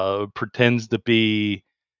pretends to be,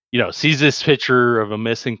 sees this picture of a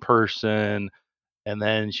missing person, and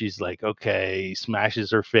then she's like, okay,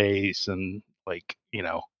 smashes her face, and like,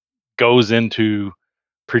 goes into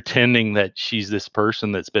pretending that she's this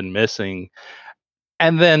person that's been missing,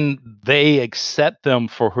 and then they accept them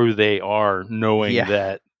for who they are, knowing Yeah.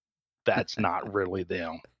 that that's not really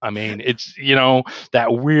them. I mean, it's, that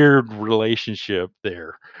weird relationship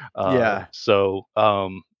there. Yeah.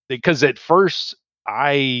 Because at first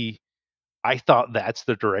I I thought that's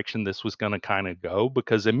the direction this was going to kind of go,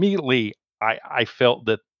 because immediately I felt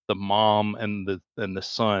that the mom and the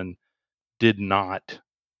son did not,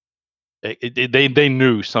 they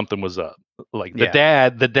knew something was up. Like the Yeah.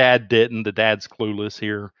 dad, the dad didn't. The dad's clueless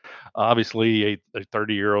here. Obviously, a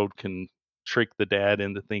 30-year-old can trick the dad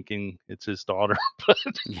into thinking it's his daughter, but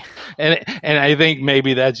Yeah. and I think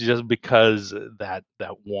maybe that's just because that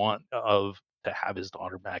want of to have his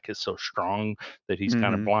daughter back is so strong that he's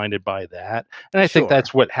kind of Hmm. blinded by that. And I think Sure.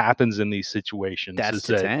 that's what happens in these situations, That's is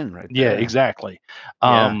to that, 10 right yeah, there. exactly.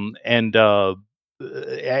 Yeah. And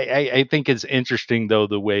I think it's interesting, though,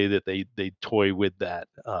 the way that they toy with that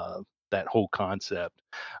whole concept.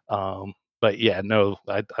 Um, but yeah, no,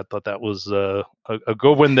 I thought that was a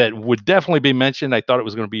good one that would definitely be mentioned. I thought it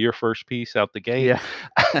was going to be your first piece out the gate. Yeah.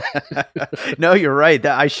 No, you're right.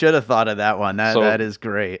 That I should have thought of that one. That So is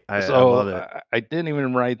great. I so love it. I didn't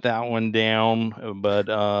even write that one down, but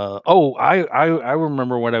oh, I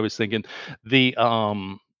remember what I was thinking. The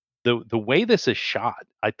um the way this is shot,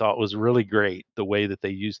 I thought was really great. The way that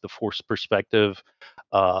they used the forced perspective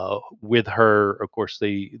with her. Of course,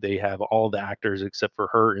 they have all the actors except for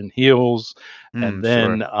her in heels, and Mm,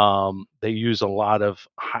 then sure. they use a lot of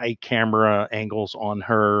high camera angles on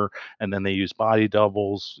her, and then they use body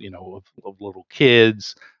doubles, of little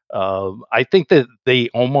kids. I think that they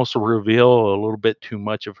almost reveal a little bit too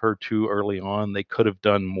much of her too early on. They could have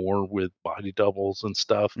done more with body doubles and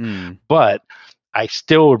stuff, Mm. but I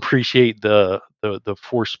still appreciate the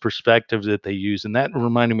forced perspective that they use, and that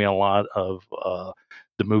reminded me a lot of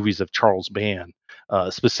the movies of Charles Band,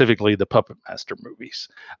 specifically the Puppet Master movies.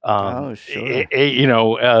 Oh, sure.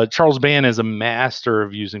 Charles Band is a master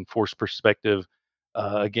of using forced perspective.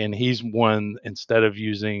 Again, he's one, instead of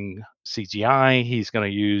using CGI, he's going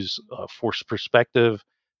to use forced perspective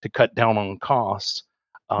to cut down on costs.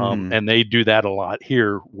 Mhm. And they do that a lot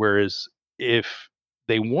here. Whereas if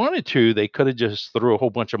they wanted to, they could have just threw a whole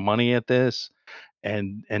bunch of money at this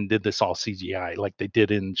and did this all CGI, like they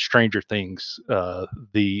did in Stranger Things,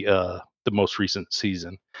 the most recent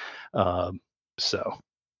season. Um, so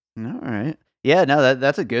Alright. Yeah, no,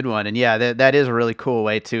 that's a good one, and yeah, that is a really cool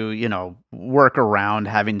way to, work around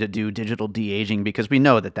having to do digital de-aging because we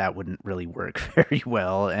know that that wouldn't really work very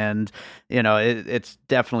well, and, it's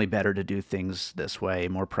definitely better to do things this way,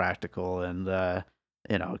 more practical, and,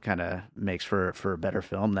 kinda makes for a better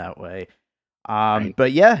film that way. right,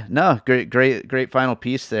 But yeah, no, great final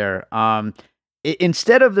piece there.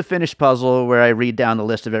 Instead of the finished puzzle where I read down the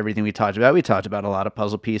list of everything we talked about a lot of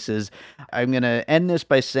puzzle pieces. I'm going to end this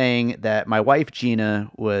by saying that my wife Gina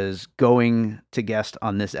was going to guest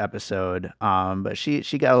on this episode. But she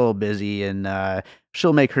got a little busy and,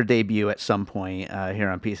 she'll make her debut at some point, here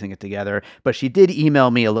on Piecing It Together. But she did email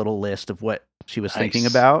me a little list of what she was thinking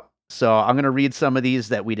nice, about. So I'm going to read some of these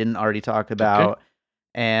that we didn't already talk okay, about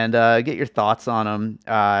and, get your thoughts on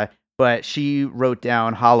them. But she wrote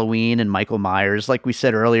down Halloween and Michael Myers. Like we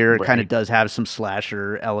said earlier, it kind of right. does have some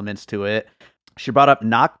slasher elements to it. She brought up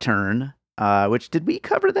Nocturne, which did we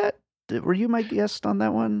cover that? Were you my guest on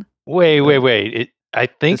that one? Wait, wait, The wait. I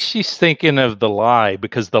think this she's thinking of The Lie,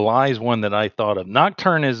 because The Lie is one that I thought of.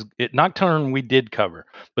 Nocturne we did cover,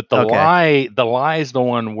 but Okay. The Lie is the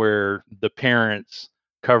one where the parents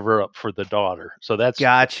cover up for the daughter. So that's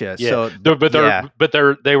Gotcha. yeah. So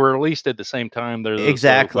They were released at the same time. They're the Welcome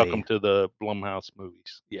exactly. to the Blumhouse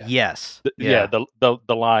movies. Yeah. Yes. Yeah, Yeah.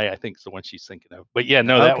 the Lie, I think, is the one she's thinking of. But yeah,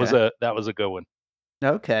 no, Okay. that was a good one.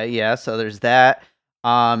 Okay. Yeah. So there's that.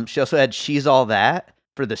 She also had She's All That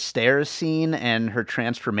for the stairs scene and her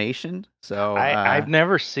transformation. So I've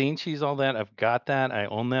never seen She's All That. I've got that. I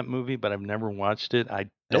own that movie, but I've never watched it. I it's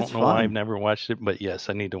don't know why I've fun. never watched it, but yes,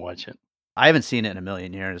 I need to watch it. I haven't seen it in a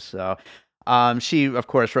million years. So she of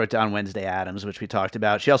course wrote down Wednesday Addams, which we talked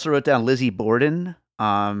about. She also wrote down Lizzie Borden,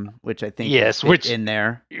 which I think would Yes, fit in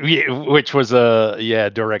there. which was a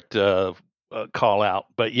direct call out,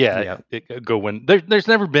 but yeah, Yeah. a good one. There's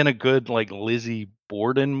never been a good like Lizzie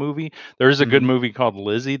Borden movie. There is a good Hmm. movie called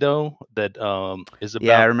Lizzie though that is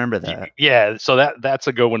Yeah, I about remember that. yeah. So that's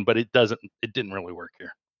a good one, but it didn't really work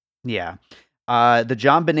here. Yeah. The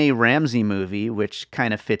John Benet Ramsey movie, which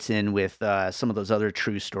kind of fits in with some of those other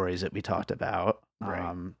true stories that we talked about.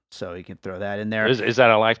 Right. So you can throw that in there. Is that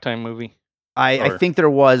a Lifetime movie? I Or think there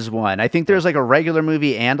was one. I think there's like a regular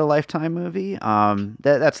movie and a Lifetime movie.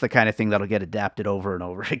 That's the kind of thing that'll get adapted over and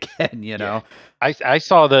over again, you yeah. know? I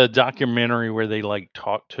saw the documentary where they like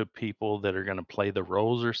talk to people that are going to play the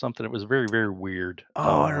roles or something. It was very, very weird.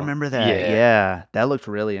 Oh, I remember that. Yeah. Yeah, that looked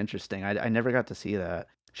really interesting. I never got to see that.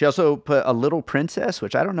 She also put A Little Princess,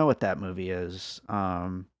 which I don't know what that movie is.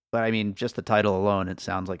 But I mean, just the title alone, it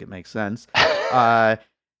sounds like it makes sense. Uh,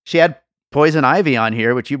 she had Poison Ivy on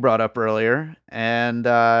here, which you brought up earlier, and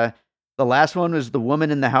the last one was The Woman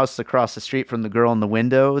in the House Across the Street from the Girl in the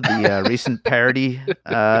Window, the recent parody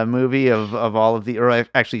movie of all of the, or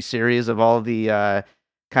actually series of all of the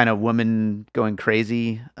kind of woman going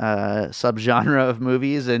crazy subgenre of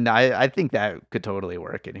movies, and I think that could totally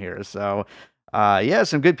work in here. So yeah,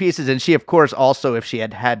 some good pieces. And she, of course, also, if she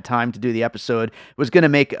had had time to do the episode, was going to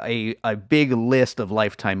make a big list of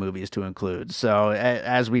Lifetime movies to include. So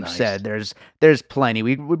as we've said, there's plenty.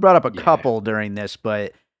 We brought up a couple during this,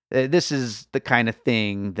 but this is the kind of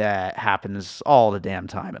thing that happens all the damn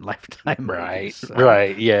time in Lifetime movies. So,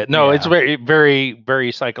 right. Yeah. No, it's yeah. very, very,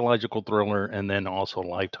 very psychological thriller, and then also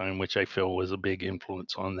Lifetime, which I feel was a big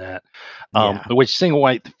influence on that. Yeah. Which Single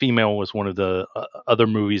White Female was one of the other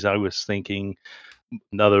movies I was thinking.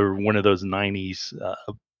 Another one of those '90s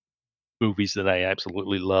movies that I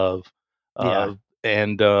absolutely love. Yeah.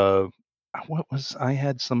 And what was I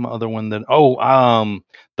had some other one that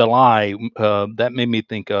The Lie that made me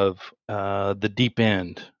think of The Deep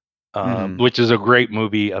End, Hmm. which is a great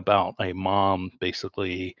movie about a mom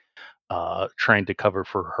basically trying to cover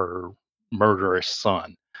for her murderous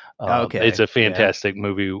son. It's Okay. a Yeah. fantastic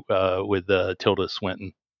movie with Tilda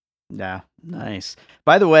Swinton. Yeah, nice.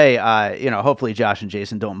 By the way, hopefully Josh and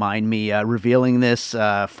Jason don't mind me revealing this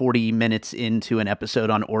 40 minutes into an episode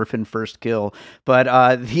on Orphan First Kill, but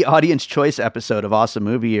the audience choice episode of Awesome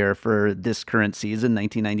Movie Year for this current season,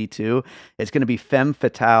 1992, is going to be Femme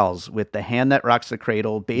Fatales with The Hand That Rocks the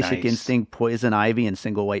Cradle, Basic Nice. Instinct, Poison Ivy, and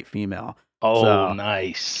Single White Female. Oh, So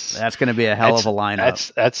nice. that's going to be a hell of a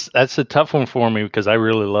lineup. That's a tough one for me because I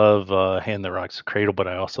really love Hand That Rocks the Cradle, but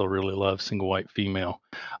I also really love Single White Female.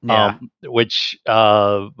 Yeah. Which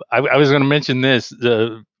I was going to mention this.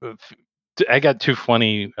 I got two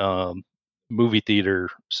funny movie theater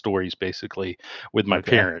stories basically with my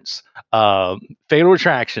Okay. parents. Fatal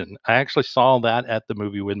Attraction. I actually saw that at the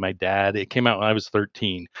movie with my dad. It came out when I was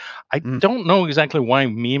 13. I Mm, don't know exactly why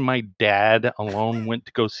me and my dad alone went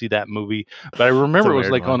to go see that movie, but I it's remember a it was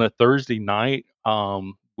weird like on one. a Thursday night.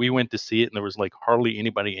 We went to see it and there was like hardly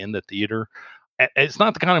anybody in the theater. It's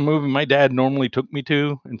not the kind of movie my dad normally took me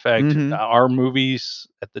to. In fact, Hmm. our movies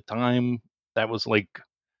at the time, that was like,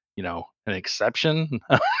 an exception.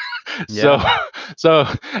 So Yeah. so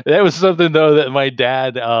that was something though that my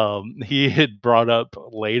dad he had brought up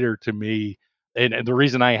later to me. And the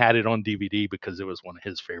reason I had it on DVD because it was one of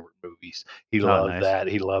his favorite movies. He Oh, loved nice. that.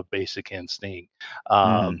 He loved Basic Instinct.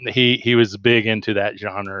 Hmm. He was big into that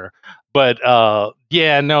genre. But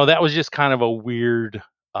yeah, no, that was just kind of a weird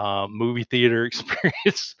movie theater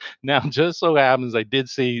experience. Now, just so happens I did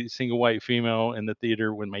see Single White Female in the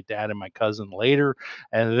theater with my dad and my cousin later,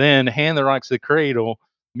 and then Hand That Rocks the Cradle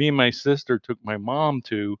me and my sister took my mom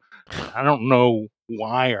to, and I don't know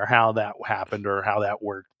why or how that happened or how that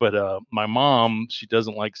worked, but my mom, she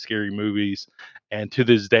doesn't like scary movies, and to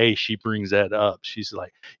this day she brings that up. She's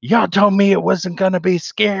like, "Y'all told me it wasn't gonna be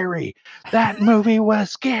scary. That movie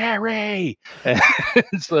was scary." And so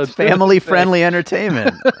It's to this family day, friendly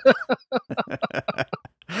entertainment.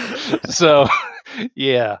 so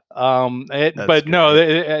yeah, That's but no,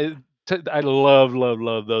 great. I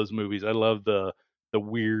love those movies. I love the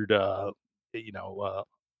weird,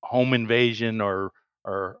 home invasion or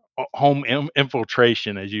home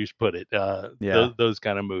infiltration, as you put it. Those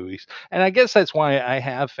kind of movies, and I guess that's why I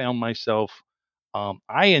have found myself.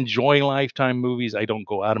 I enjoy Lifetime movies. I don't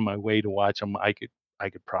go out of my way to watch them. I could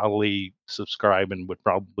probably subscribe and would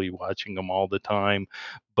probably watching them all the time,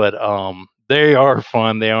 but they are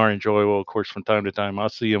fun. They are enjoyable. Of course, from time to time, I'll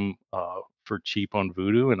see them for cheap on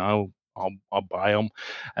Vudu, and I'll buy them.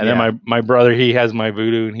 And then my brother, he has my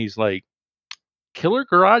Vudu, and he's like, Killer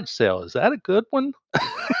Garage Sale, is that a good one?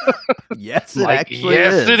 Yes, it actually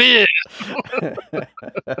is. Yes, it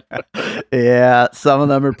is. Yeah, some of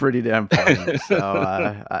them are pretty damn funny. So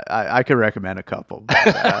I could recommend a couple. But,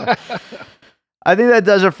 I think that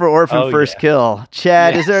does it for Orphan First Kill.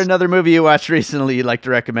 Chad, is there another movie you watched recently you'd like to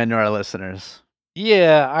recommend to our listeners?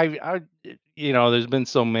 Yeah, I there's been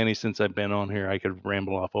so many since I've been on here. I could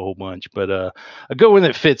ramble off a whole bunch, but a good one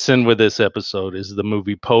that fits in with this episode is the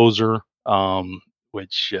movie Poser,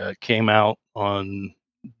 which came out on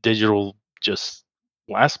digital just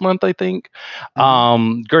last month, I think.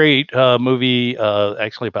 Great movie,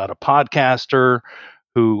 actually about a podcaster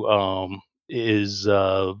who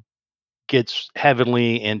gets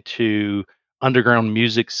heavily into underground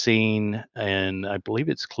music scene, and I believe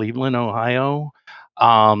it's Cleveland, Ohio.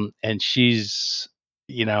 And she's,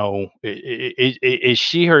 is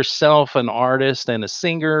she herself an artist and a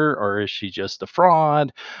singer, or is she just a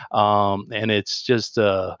fraud? And it's just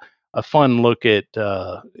a fun look at,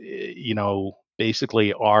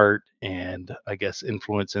 basically art and I guess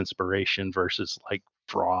influence, inspiration versus like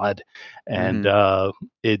fraud. And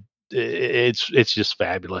it's just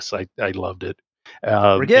fabulous. I loved it.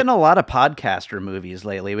 We're getting a lot of podcaster movies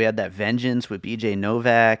lately. We had that Vengeance with BJ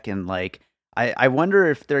Novak, and like I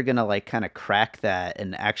wonder if they're gonna like kind of crack that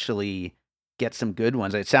and actually get some good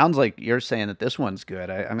ones. It sounds like you're saying that this one's good.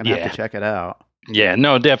 I'm gonna have to check it out. Yeah,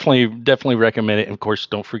 no, definitely recommend it. And of course,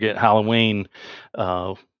 don't forget Halloween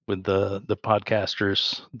with the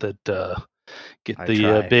podcasters that get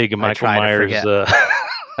the big Michael Myers.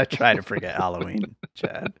 I try to forget Halloween,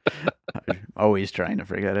 Chad. I'm always trying to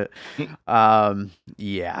forget it.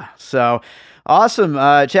 Yeah. So awesome.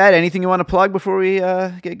 Chad, anything you want to plug before we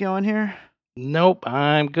get going here? Nope,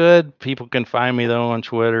 I'm good. People can find me though on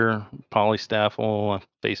Twitter, Polystaffel,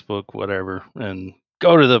 Facebook, whatever, and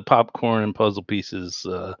go to the Popcorn and Puzzle Pieces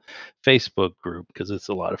Facebook group because it's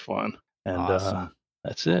a lot of fun. And awesome.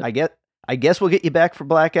 That's it. I guess we'll get you back for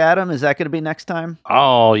Black Adam. Is that going to be next time?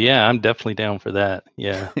 Oh yeah, I'm definitely down for that.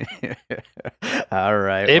 Yeah. All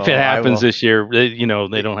right. If it happens this year, they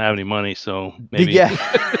don't have any money, so maybe. Yeah.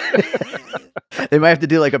 They might have to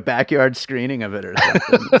do like a backyard screening of it or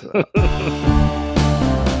something. So.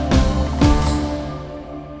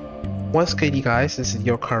 What's good, you guys? This is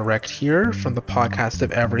Yokar Rekt here from the Podcast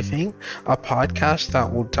of Everything, a podcast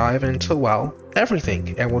that will dive into, well,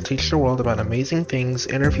 everything, and will teach the world about amazing things,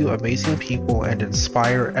 interview amazing people, and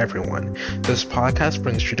inspire everyone. This podcast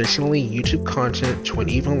brings traditionally YouTube content to an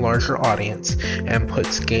even larger audience and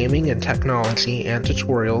puts gaming and technology and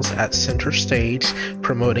tutorials at center stage,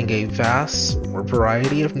 promoting a vast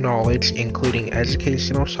variety of knowledge, including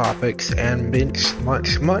educational topics and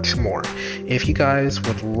much more. If you guys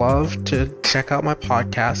would love to check out my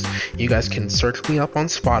podcast, you guys can search me up on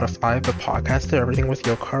Spotify, the Podcast of Everything with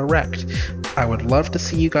Yokar Rekt. I would love to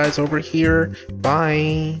see you guys over here.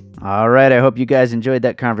 Bye. All right. I hope you guys enjoyed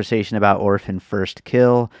that conversation about Orphan First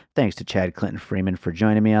Kill. Thanks to Chad Clinton Freeman for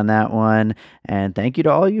joining me on that one. And thank you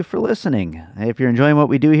to all of you for listening. If you're enjoying what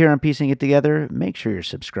we do here on Piecing It Together, make sure you're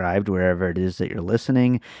subscribed wherever it is that you're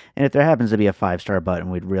listening. And if there happens to be a 5-star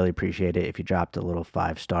button, we'd really appreciate it if you dropped a little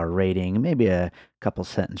 5-star rating, maybe a couple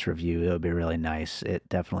sentence review. It would be really nice. It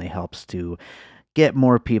definitely helps to get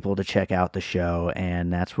more people to check out the show,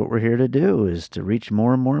 and that's what we're here to do, is to reach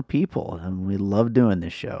more and more people, and we love doing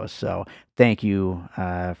this show. So thank you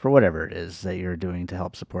for whatever it is that you're doing to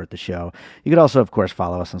help support the show. You could also, of course,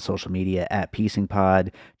 follow us on social media at Piecing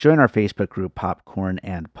Pod. Join our Facebook group, Popcorn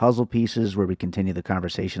and Puzzle Pieces, where we continue the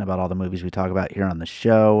conversation about all the movies we talk about here on the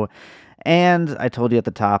show. And I told you at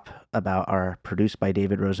the top about our Produced by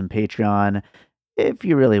David Rosen Patreon. If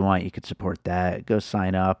you really want, you could support that. Go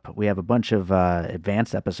sign up. We have a bunch of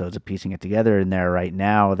advanced episodes of Piecing It Together in there right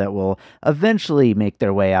now that will eventually make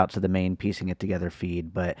their way out to the main Piecing It Together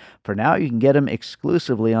feed. But for now, you can get them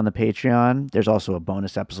exclusively on the Patreon. There's also a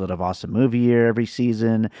bonus episode of Awesome Movie Year every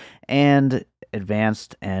season, and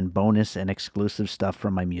advanced and bonus and exclusive stuff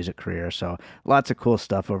from my music career. So lots of cool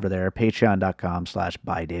stuff over there.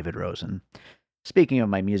 Patreon.com/bydavidrosen. Speaking of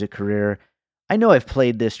my music career, I know I've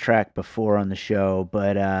played this track before on the show,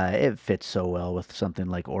 but it fits so well with something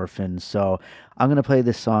like Orphans. So I'm going to play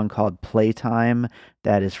this song called Playtime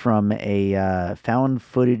that is from a found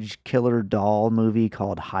footage killer doll movie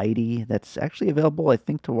called Heidi that's actually available, I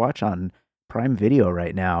think, to watch on Prime Video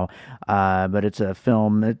right now. But it's a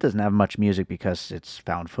film. It doesn't have much music because it's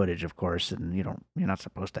found footage, of course, and you're not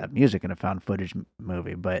supposed to have music in a found footage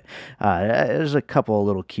movie. But there's a couple of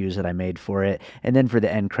little cues that I made for it, and then for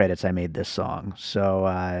the end credits, I made this song. So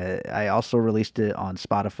I also released it on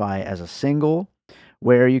Spotify as a single,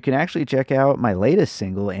 where you can actually check out my latest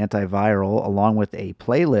single, Antiviral, along with a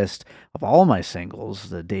playlist of all my singles,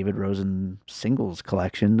 the David Rosen Singles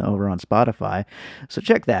Collection over on Spotify. So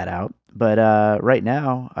check that out. But right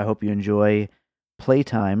now, I hope you enjoy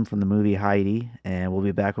Playtime from the movie Heidi, and we'll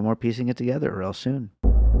be back with more Piecing It Together real soon.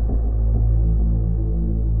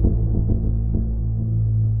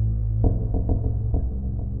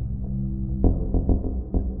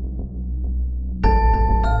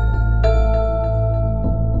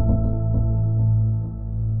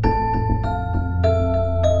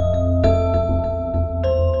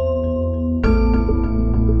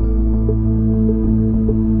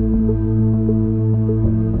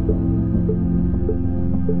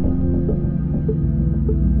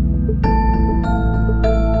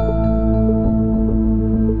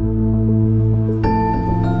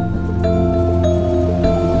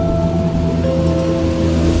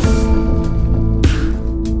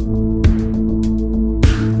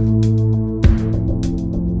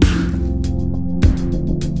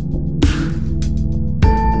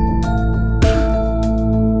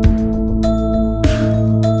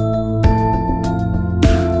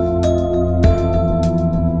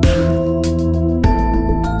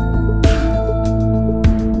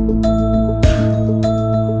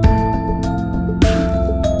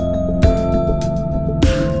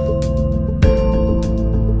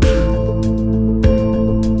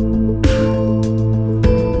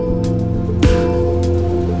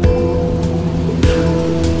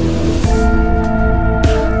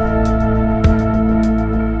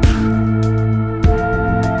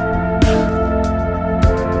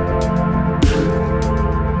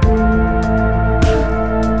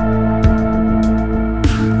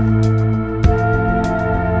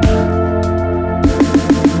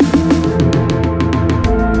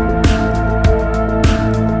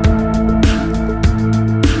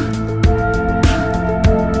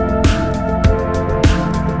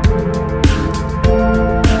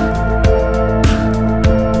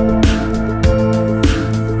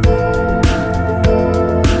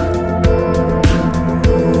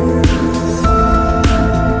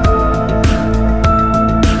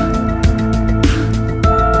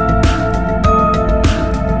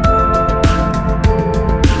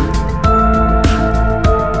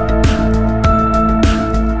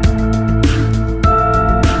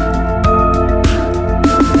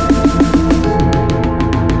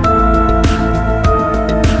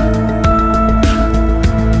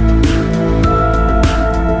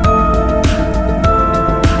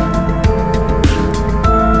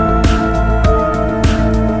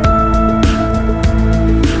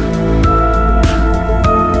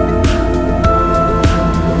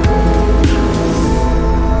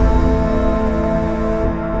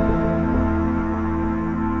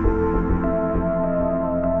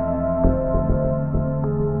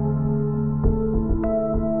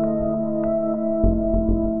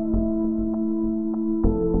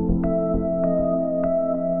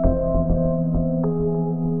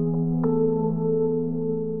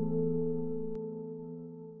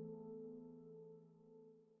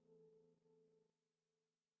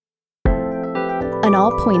 An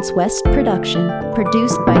All Points West production,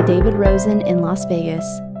 produced by David Rosen in Las Vegas.